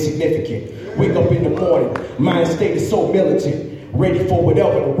giant than insignificant. Wake up in the morning. Mind state is so militant. Ready for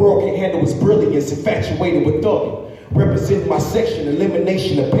whatever the world can handle its brilliance. Infatuated with thugging. Represent my section.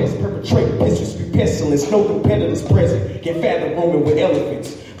 Elimination of pest. Perpetrate pistols with pestilence. No competitors present. Get fat and roaming with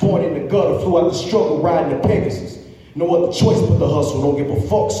elephants. Born in the gutter. Flew out the struggle riding the Pegasus. No other choice but the hustle. Don't give a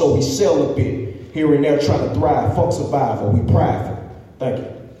fuck, so we sell a bit. Here and there trying to thrive. Fuck survival. We prideful. Thank you.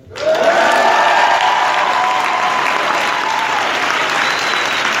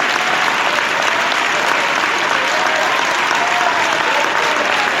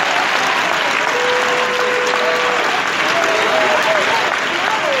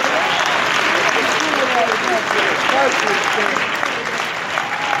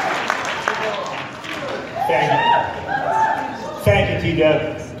 Thank you,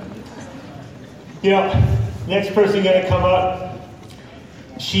 T-Dub. You know, next person going to come up,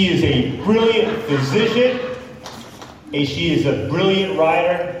 she is a brilliant physician, and she is a brilliant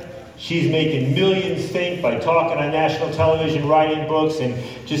writer. She's making millions think by talking on national television, writing books, and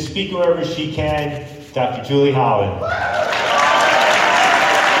just speak wherever she can. Dr. Julie Holland.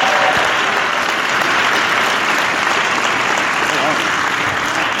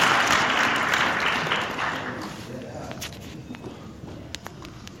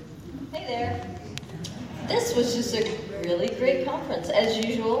 This was just a really great conference, as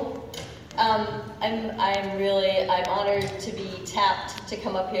usual. I'm honored to be tapped to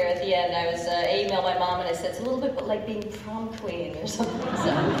come up here at the end. I emailed my mom and I said, it's a little bit like being prom queen or something.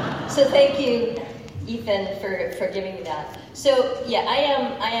 So thank you, Ethan, for giving me that. So yeah, I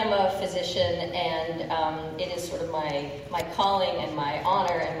am a physician, and it is sort of my calling and my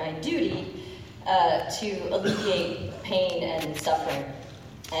honor and my duty to alleviate pain and suffering.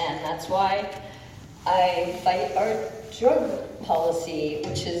 And that's why I fight our drug policy,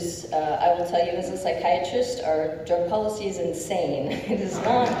 which is, I will tell you as a psychiatrist, our drug policy is insane. It is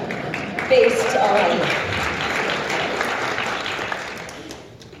not based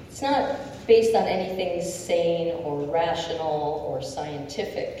on anything sane or rational or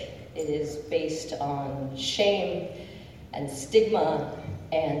scientific. It is based on shame and stigma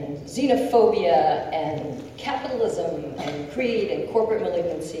and xenophobia and capitalism and greed and corporate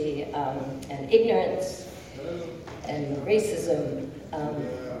malignancy and ignorance and racism.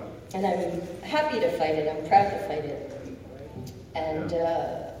 And I'm happy to fight it. I'm proud to fight it. And,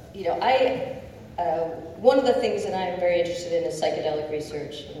 one of the things that I'm very interested in is psychedelic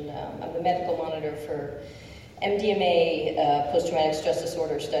research. And I'm the medical monitor for MDMA post-traumatic stress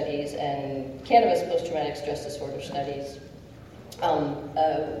disorder studies and cannabis post-traumatic stress disorder studies.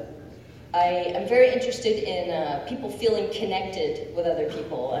 I am very interested in people feeling connected with other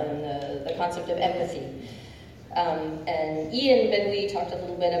people and the concept of empathy. And Ian Belville talked a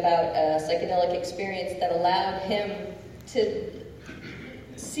little bit about a psychedelic experience that allowed him to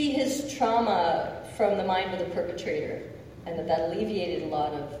see his trauma from the mind of the perpetrator, and that alleviated a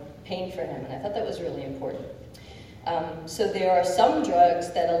lot of pain for him, and I thought that was really important. So there are some drugs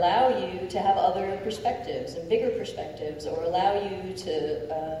that allow you to have other perspectives and bigger perspectives, or allow you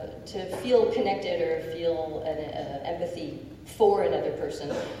to feel connected or feel empathy for another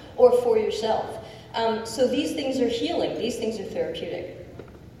person or for yourself. So these things are healing. These things are therapeutic.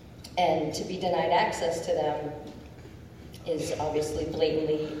 And to be denied access to them is obviously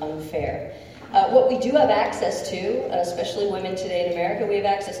blatantly unfair. What we do have access to, especially women today in America, we have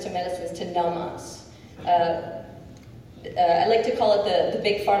access to medicines to numb us. I like to call it the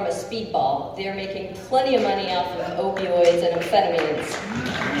big pharma speedball. They're making plenty of money off of opioids and amphetamines.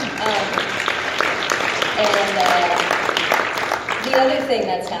 The other thing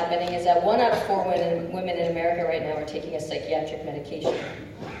that's happening is that 1 out of 4 women in America right now are taking a psychiatric medication.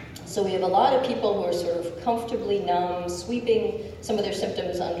 So we have a lot of people who are sort of comfortably numb, sweeping some of their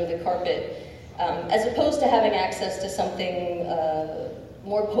symptoms under the carpet, as opposed to having access to something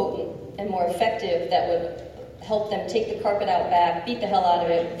more potent and more effective that would help them take the carpet out back, beat the hell out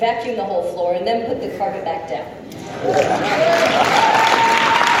of it, vacuum the whole floor, and then put the carpet back down.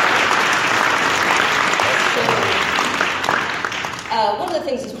 One of the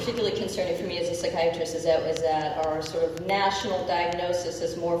things that's particularly concerning for me as a psychiatrist is that our sort of national diagnosis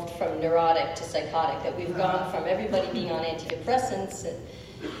has morphed from neurotic to psychotic, that we've gone from everybody being on antidepressants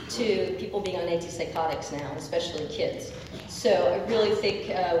to people being on antipsychotics now, especially kids. So I really think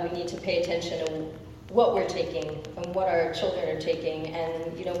we need to pay attention to what we're taking and what our children are taking,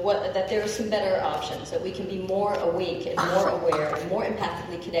 and that there are some better options, that we can be more awake and more aware and more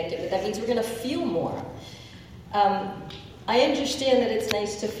empathically connected, but that means we're going to feel more. I understand that it's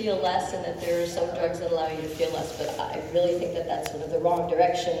nice to feel less and that there are some drugs that allow you to feel less, but I really think that that's sort of the wrong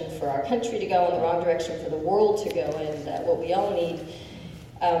direction for our country to go and the wrong direction for the world to go, and that what we all need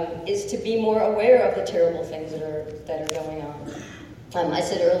is to be more aware of the terrible things that are going on. I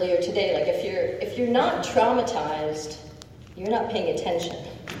said earlier today, like if you're not traumatized, you're not paying attention.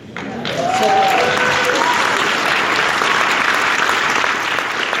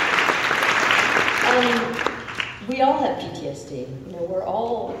 We all have PTSD. We're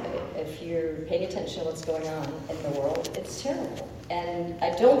all, if you're paying attention to what's going on in the world, it's terrible. And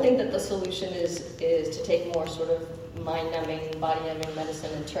I don't think that the solution is to take more sort of mind-numbing, body-numbing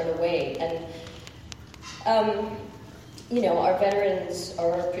medicine and turn away. And, our veterans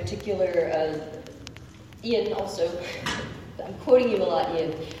are particular, Ian also, I'm quoting you a lot,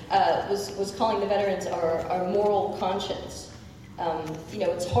 Ian, was calling the veterans our moral conscience.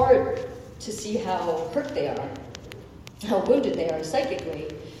 It's hard to see how hurt they are, how wounded they are psychically,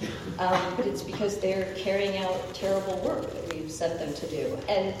 but it's because they're carrying out terrible work that we've sent them to do.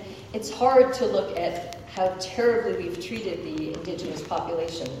 And it's hard to look at how terribly we've treated the indigenous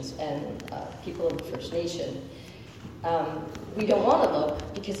populations and people of the First Nation. We don't want to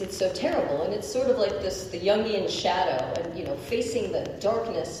look because it's so terrible, and it's sort of like the Jungian shadow, and facing the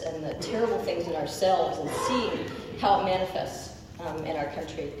darkness and the terrible things in ourselves and seeing how it manifests in our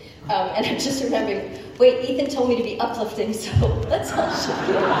country. And I'm just remembering, wait, Ethan told me to be uplifting, so let's not shift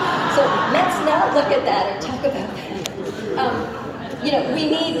gears. So let's not look at that or talk about that.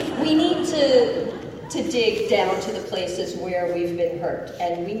 We need to dig down to the places where we've been hurt,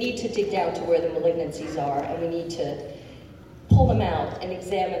 and we need to dig down to where the malignancies are, and we need to pull them out and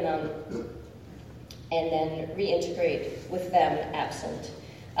examine them and then reintegrate with them absent.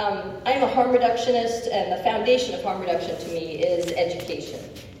 I'm a harm reductionist, and the foundation of harm reduction to me is education.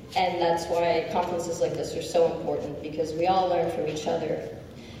 And that's why conferences like this are so important, because we all learn from each other.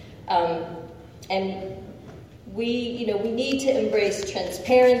 And we need to embrace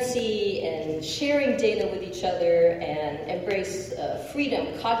transparency and sharing data with each other, and embrace freedom,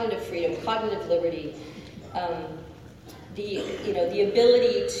 cognitive liberty. The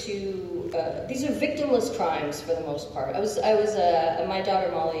ability to these are victimless crimes for the most part. My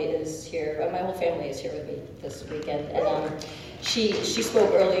daughter Molly is here. My whole family is here with me this weekend, and she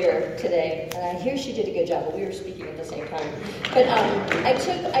spoke earlier today, and I hear she did a good job. But we were speaking at the same time. But I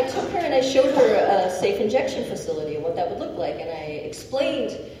took her and I showed her a safe injection facility and what that would look like, and I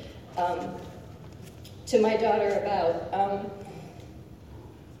explained to my daughter about.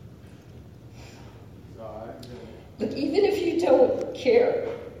 But even if you don't care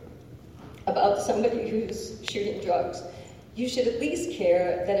about somebody who's shooting drugs, you should at least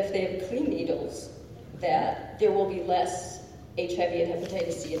care that if they have clean needles, that there will be less HIV and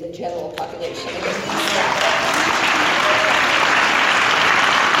hepatitis C in the general population.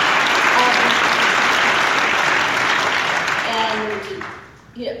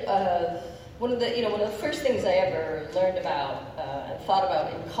 One of the first things I ever learned about and thought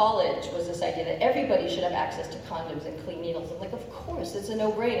about in college was this idea that everybody should have access to condoms and clean needles. I'm like, of course, it's a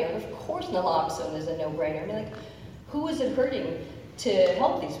no-brainer. And of course naloxone is a no-brainer. I mean, like, who is it hurting to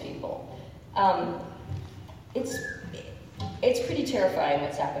help these people? It's pretty terrifying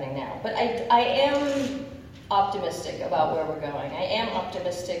what's happening now. But I am optimistic about where we're going. I am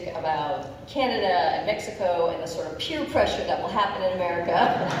optimistic about Canada and Mexico and the sort of peer pressure that will happen in America,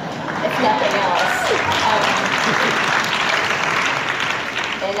 if nothing else.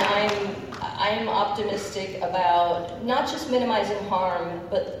 And I'm optimistic about not just minimizing harm,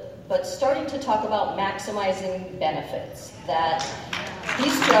 but starting to talk about maximizing benefits. That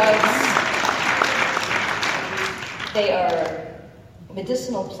these drugs, they are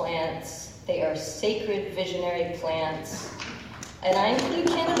medicinal plants. They are sacred, visionary plants, and I include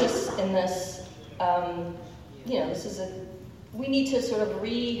cannabis in this. We need to sort of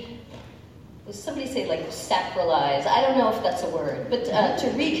somebody say like sacralize, I don't know if that's a word, but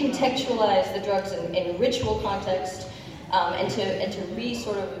to recontextualize the drugs in ritual context, and to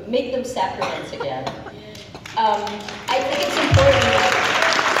sort of make them sacraments again. I think it's important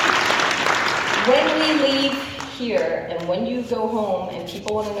when we leave here and when you go home and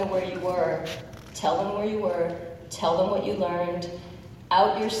people want to know where you were, tell them where you were, tell them what you learned,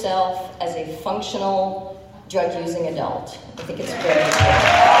 out yourself as a functional drug-using adult. I think it's very important.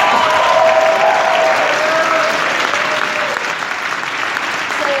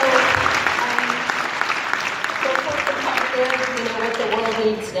 What the world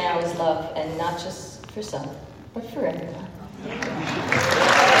needs now is love, and not just for some, but for everyone.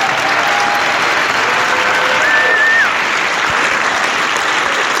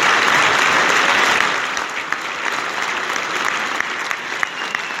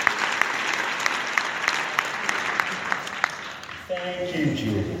 Thank you,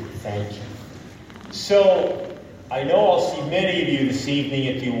 Judy. Thank you. So, I know I'll see many of you this evening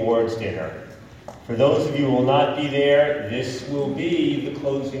at the awards dinner. For those of you who will not be there, this will be the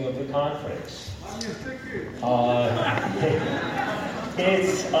closing of the conference.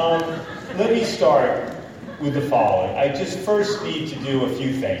 Let me start with the following. I just first need to do a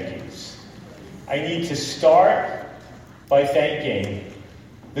few thank yous. I need to start by thanking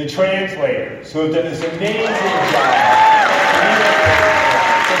the translators who have done this amazing job.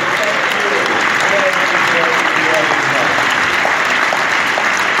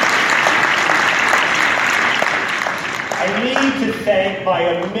 I need to thank my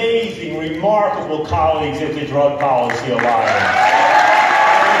amazing, remarkable colleagues at the Drug Policy Alliance.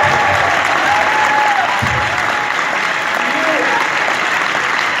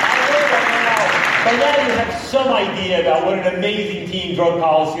 By now you have some idea about what an amazing team Drug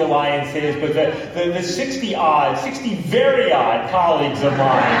Policy Alliance is, but the 60 very odd colleagues of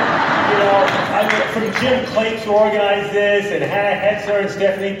mine, from Jim Clates who organized this, and Hannah Hetzler and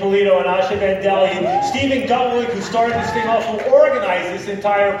Stephanie Polito and Asha Vandeli, and Stephen Gutwig who started this thing off, who organized this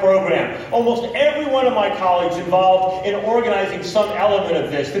entire program. Almost every one of my colleagues involved in organizing some element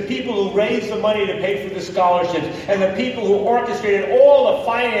of this. The people who raised the money to pay for the scholarships, and the people who orchestrated all the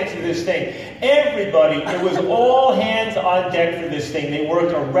finance of this thing. Everybody, it was all hands on deck for this thing. They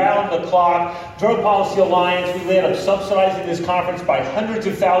worked around the clock. Drug Policy Alliance, we ended up subsidizing this conference by hundreds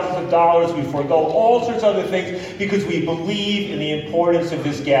of thousands of dollars. We forego all sorts of other things because we believe in the importance of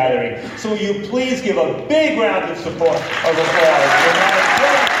this gathering. So will you please give a big round of support of applause.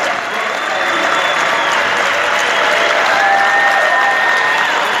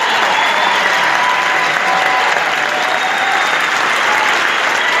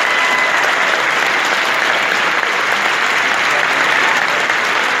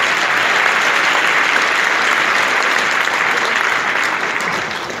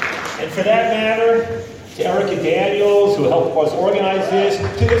 For that matter, to Erica Daniels, who helped us organize this,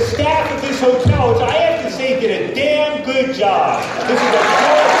 to the staff of this hotel, which I have to say did a damn good job. This is a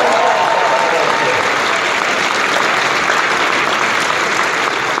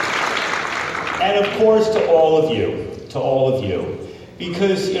And of course, to all of you,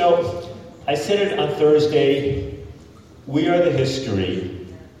 because, I said it on Thursday, we are the history,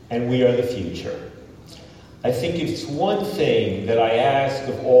 and we are the future. I think if it's one thing that I ask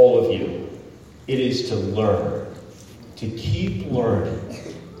of all of you, it is to learn, to keep learning,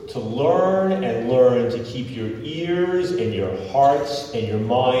 to learn and learn, to keep your ears and your hearts and your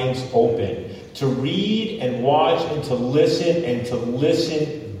minds open, to read and watch and to listen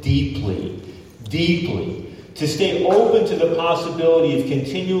deeply, to stay open to the possibility of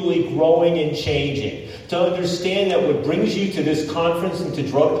continually growing and changing, to understand that what brings you to this conference and to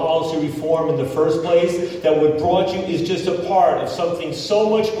drug policy reform in the first place, that what brought you is just a part of something so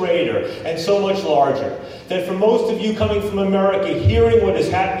much greater and so much larger. That for most of you coming from America, hearing what is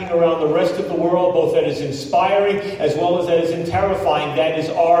happening around the rest of the world, both that is inspiring as well as that is terrifying, that is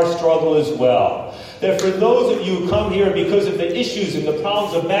our struggle as well. That for those of you who come here because of the issues and the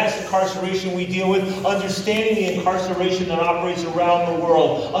problems of mass incarceration we deal with, understanding the incarceration that operates around the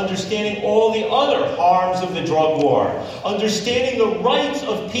world, understanding all the other harms of the drug war, understanding the rights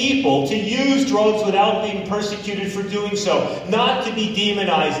of people to use drugs without being persecuted for doing so, not to be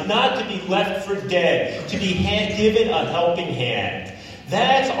demonized, not to be left for dead, to be given a helping hand.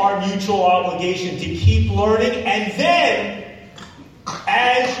 That's our mutual obligation, to keep learning, and then,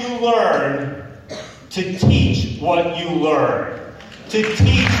 as you learn, to teach what you learn. To teach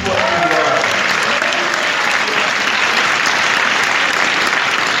what you learn.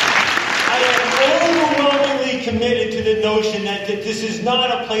 I am overwhelmingly committed to the notion that this is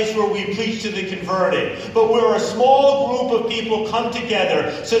not a place where we preach to the converted, but where a small group of people come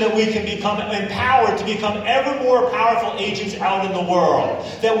together so that we can become empowered to become ever more powerful agents out in the world.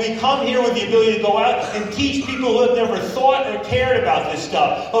 That we come here with the ability to go out and teach people who have never thought or cared about this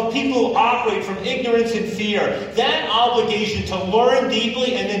stuff, of people who operate from ignorance and fear. That obligation to learn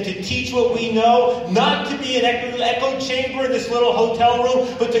deeply and then to teach what we know, not to be an echo chamber in this little hotel room,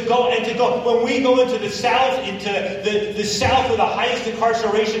 but to go. When we go into the South, into the South with the highest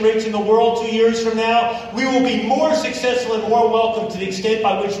incarceration rates in the world 2 years from now, we will be more successful and more welcome to the extent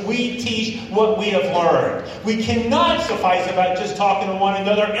by which we teach what we have learned. We cannot suffice about just talking to one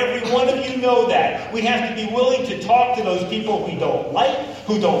another. Every one of you know that. We have to be willing to talk to those people we don't like,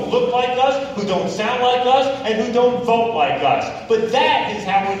 who don't look like us, who don't sound like us, and who don't vote like us. But that is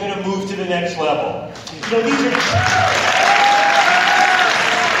how we're going to move to the next level. You know, these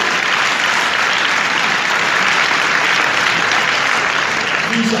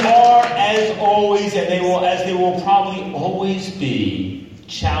are, as always, and as they will probably always be,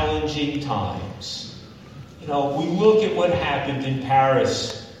 challenging times. You know, we look at what happened in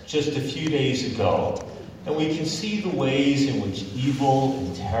Paris just a few days ago, and we can see the ways in which evil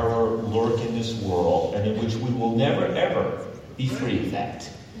and terror lurk in this world, and in which we will never, ever be free of that.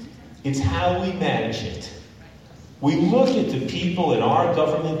 It's how we manage it. We look at the people in our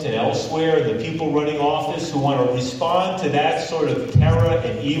government and elsewhere, the people running office who want to respond to that sort of terror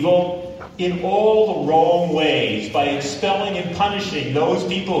and evil in all the wrong ways, by expelling and punishing those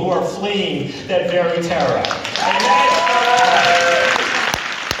people who are fleeing that very terror. And that's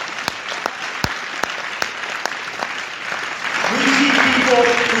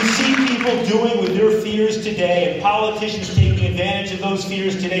we see people doing with their fears today, and politicians taking advantage of those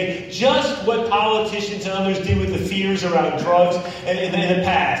fears today, just what politicians and others did with the fears around drugs in the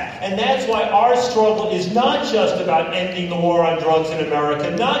past. And that's why our struggle is not just about ending the war on drugs in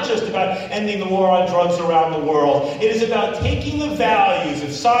America, not just about ending the war on drugs around the world. It is about taking the values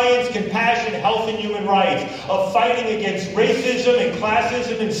of science, compassion, health, and human rights, of fighting against racism and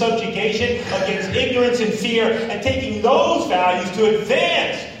classism and subjugation, against ignorance and fear, and taking those values to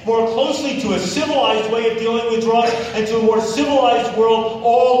advance more closely to a civilized way of dealing with drugs and to a more civilized world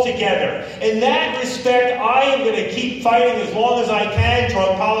altogether. In that respect, I am going to keep fighting as long as I can.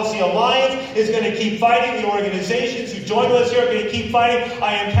 Drug Policy Alliance is going to keep fighting. The organizations who join us here are going to keep fighting.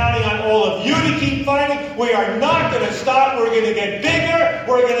 I am counting on all of you to keep fighting. We are not going to stop. We're going to get bigger.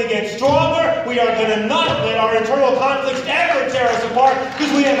 We're going to get stronger. We are going to not let our internal conflicts ever tear us apart,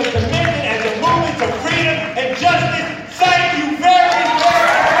 because we have a commitment as a movement to freedom and justice. Thank you very much.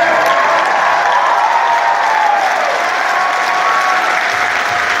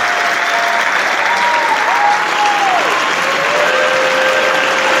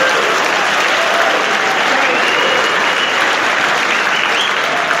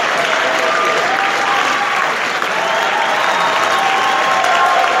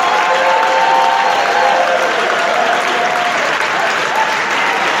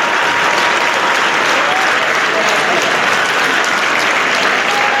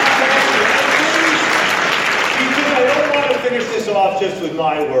 Just with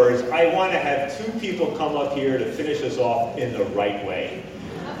my words, I want to have two people come up here to finish us off in the right way.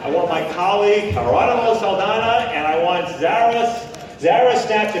 I want my colleague, Geronimo Saldana, and I want Zara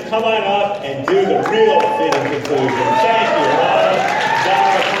Snap to come on up and do the real fitting conclusion. Thank you,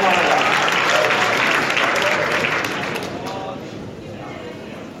 Zara, come on up.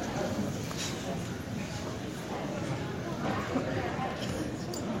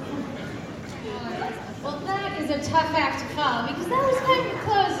 Tough act to follow, because that was kind of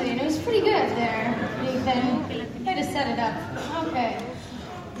closing. It was pretty good there, Nathan. Way to set it up. Okay.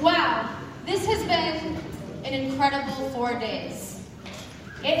 Wow. This has been an incredible 4 days.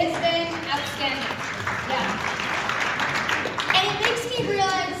 It has been outstanding. Yeah. And it makes me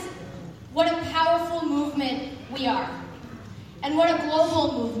realize what a powerful movement we are, and what a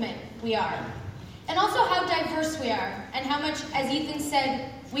global movement we are, and also how diverse we are, and how much, as Ethan said,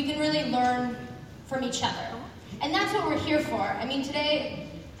 we can really learn from each other. And that's what we're here for. I mean, today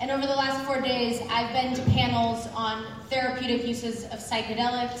and over the last 4 days, I've been to panels on therapeutic uses of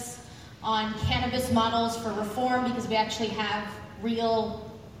psychedelics, on cannabis models for reform, because we actually have real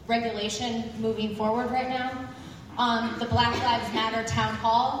regulation moving forward right now, on the Black Lives Matter town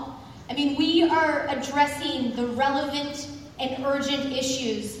hall. I mean, we are addressing the relevant and urgent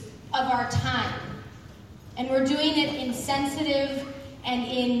issues of our time. And we're doing it in sensitive and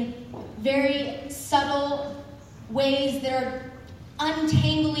in very subtle ways that are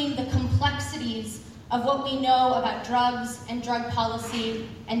untangling the complexities of what we know about drugs and drug policy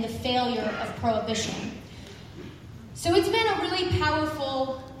and the failure of prohibition. So it's been a really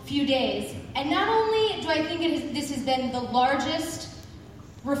powerful few days. And not only do I think this has been the largest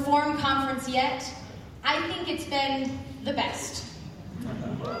reform conference yet, I think it's been the best.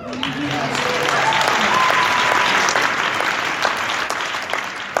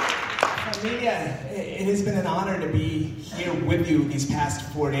 Familia, it has been an honor to be here with you these past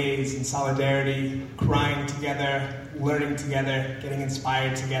 4 days in solidarity, crying together, learning together, getting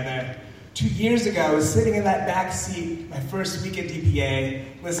inspired together. 2 years ago, I was sitting in that back seat, my first week at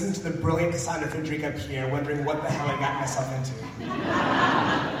DPA, listening to the brilliant Cassandra Frederick up here, wondering what the hell I got myself into.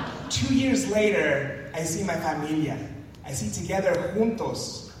 2 years later, I see my familia. I see together,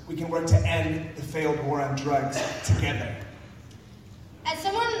 juntos, we can work to end the failed war on drugs together. As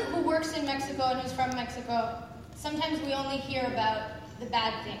someone who works in Mexico and who's from Mexico, sometimes we only hear about the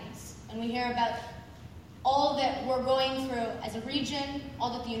bad things, and we hear about all that we're going through as a region,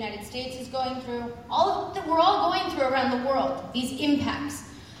 all that the United States is going through, all that we're all going through around the world, these impacts.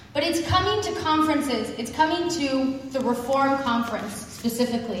 But it's coming to conferences, it's coming to the Reform Conference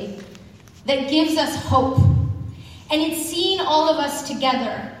specifically, that gives us hope. And it's seeing all of us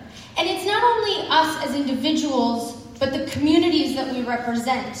together. And it's not only us as individuals, but the communities that we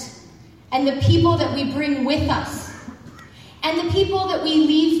represent, and the people that we bring with us, and the people that we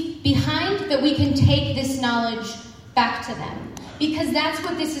leave behind, that we can take this knowledge back to them. Because that's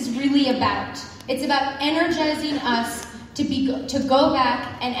what this is really about. It's about energizing us to go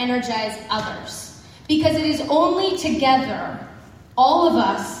back and energize others. Because it is only together, all of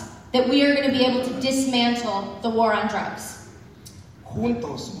us, that we are going to be able to dismantle the war on drugs.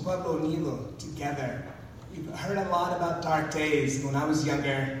 Juntos, un pueblo unido, together. We've heard a lot about dark days. When I was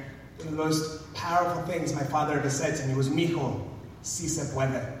younger, one of the most powerful things my father ever said to me was, "Mijo, si se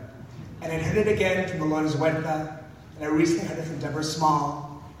puede." And I heard it again from Dolores Huerta, and I recently heard it from Deborah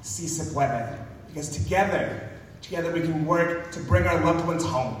Small, si se puede. Because together we can work to bring our loved ones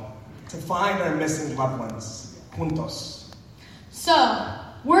home, to find our missing loved ones, juntos. So,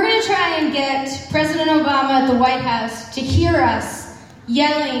 we're going to try and get President Obama at the White House to hear us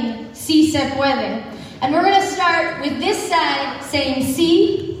yelling, si se puede. And we're going to start with this side saying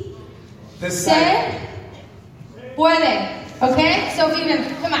si se puede. Okay? So if you can,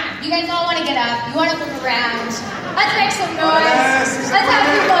 come on. You guys all want to get up. You want to move around. Let's make some noise. Let's have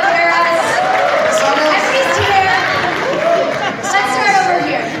people hear us. Everybody's here. Let's start over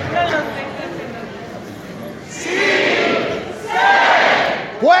here. Si se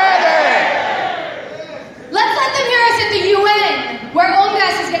puede. Let's let them hear us at the UN, where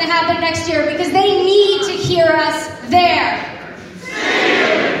OMGAS is going to happen next year, because they need to hear us there.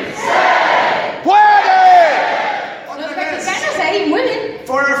 Women.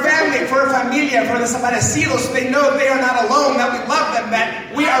 For our family, for our familia, for the desaparecidos, they know they are not alone, that we love them,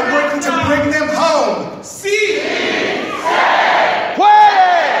 that we are working to bring them home. Si se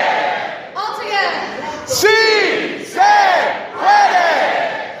puede. All together. Si se puede.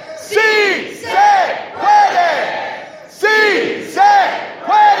 Si se puede. Si se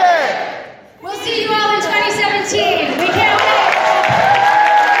puede. We'll see you all in 2017. We can't wait.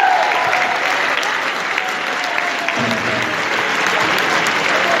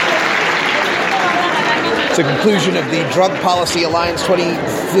 It's a conclusion of the Drug Policy Alliance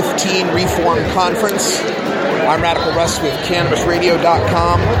 2015 Reform Conference. I'm Radical Russ with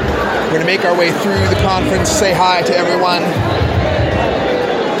CannabisRadio.com. We're going to make our way through the conference, say hi to everyone.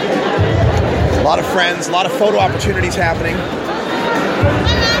 A lot of friends, a lot of photo opportunities happening.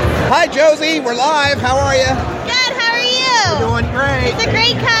 Hi, Josie. We're live. How are you? Good. How are you? We're doing great. It's a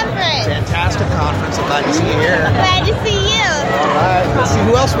great conference. Fantastic conference. I'm glad to see you here. Glad to see you. All right. Let's see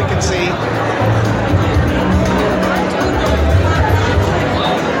who else we can see.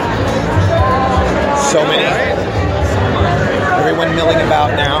 So many. Everyone milling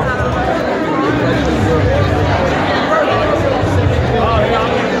about now.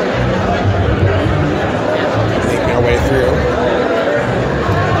 Making our way through.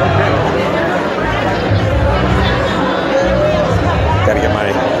 Gotta get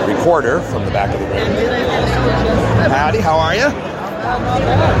my recorder from the back of the room. Howdy, how are you?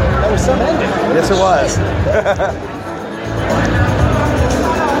 That was some ending. Yes, it was.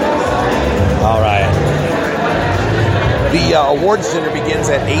 All right. The awards dinner begins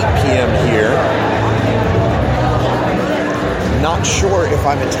at 8 p.m. here. Not sure if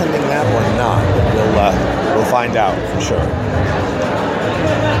I'm attending that or not, but we'll find out for sure.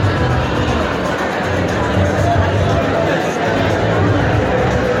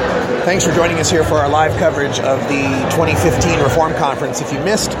 Thanks for joining us here for our live coverage of the 2015 Reform Conference. If you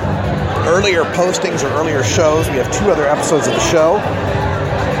missed earlier postings or earlier shows, we have 2 other episodes of the show.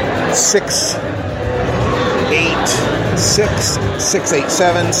 6, 8,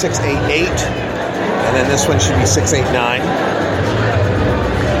 687 688. And then this one should be 689.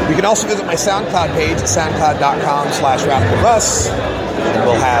 You can also visit my SoundCloud page at soundcloud.com/RadicalRuss. And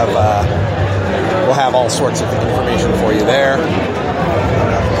we'll have all sorts of information for you there.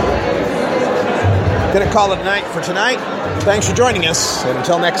 Gonna call it a night for tonight. Thanks for joining us, and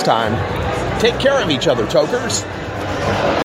until next time, take care of each other, tokers.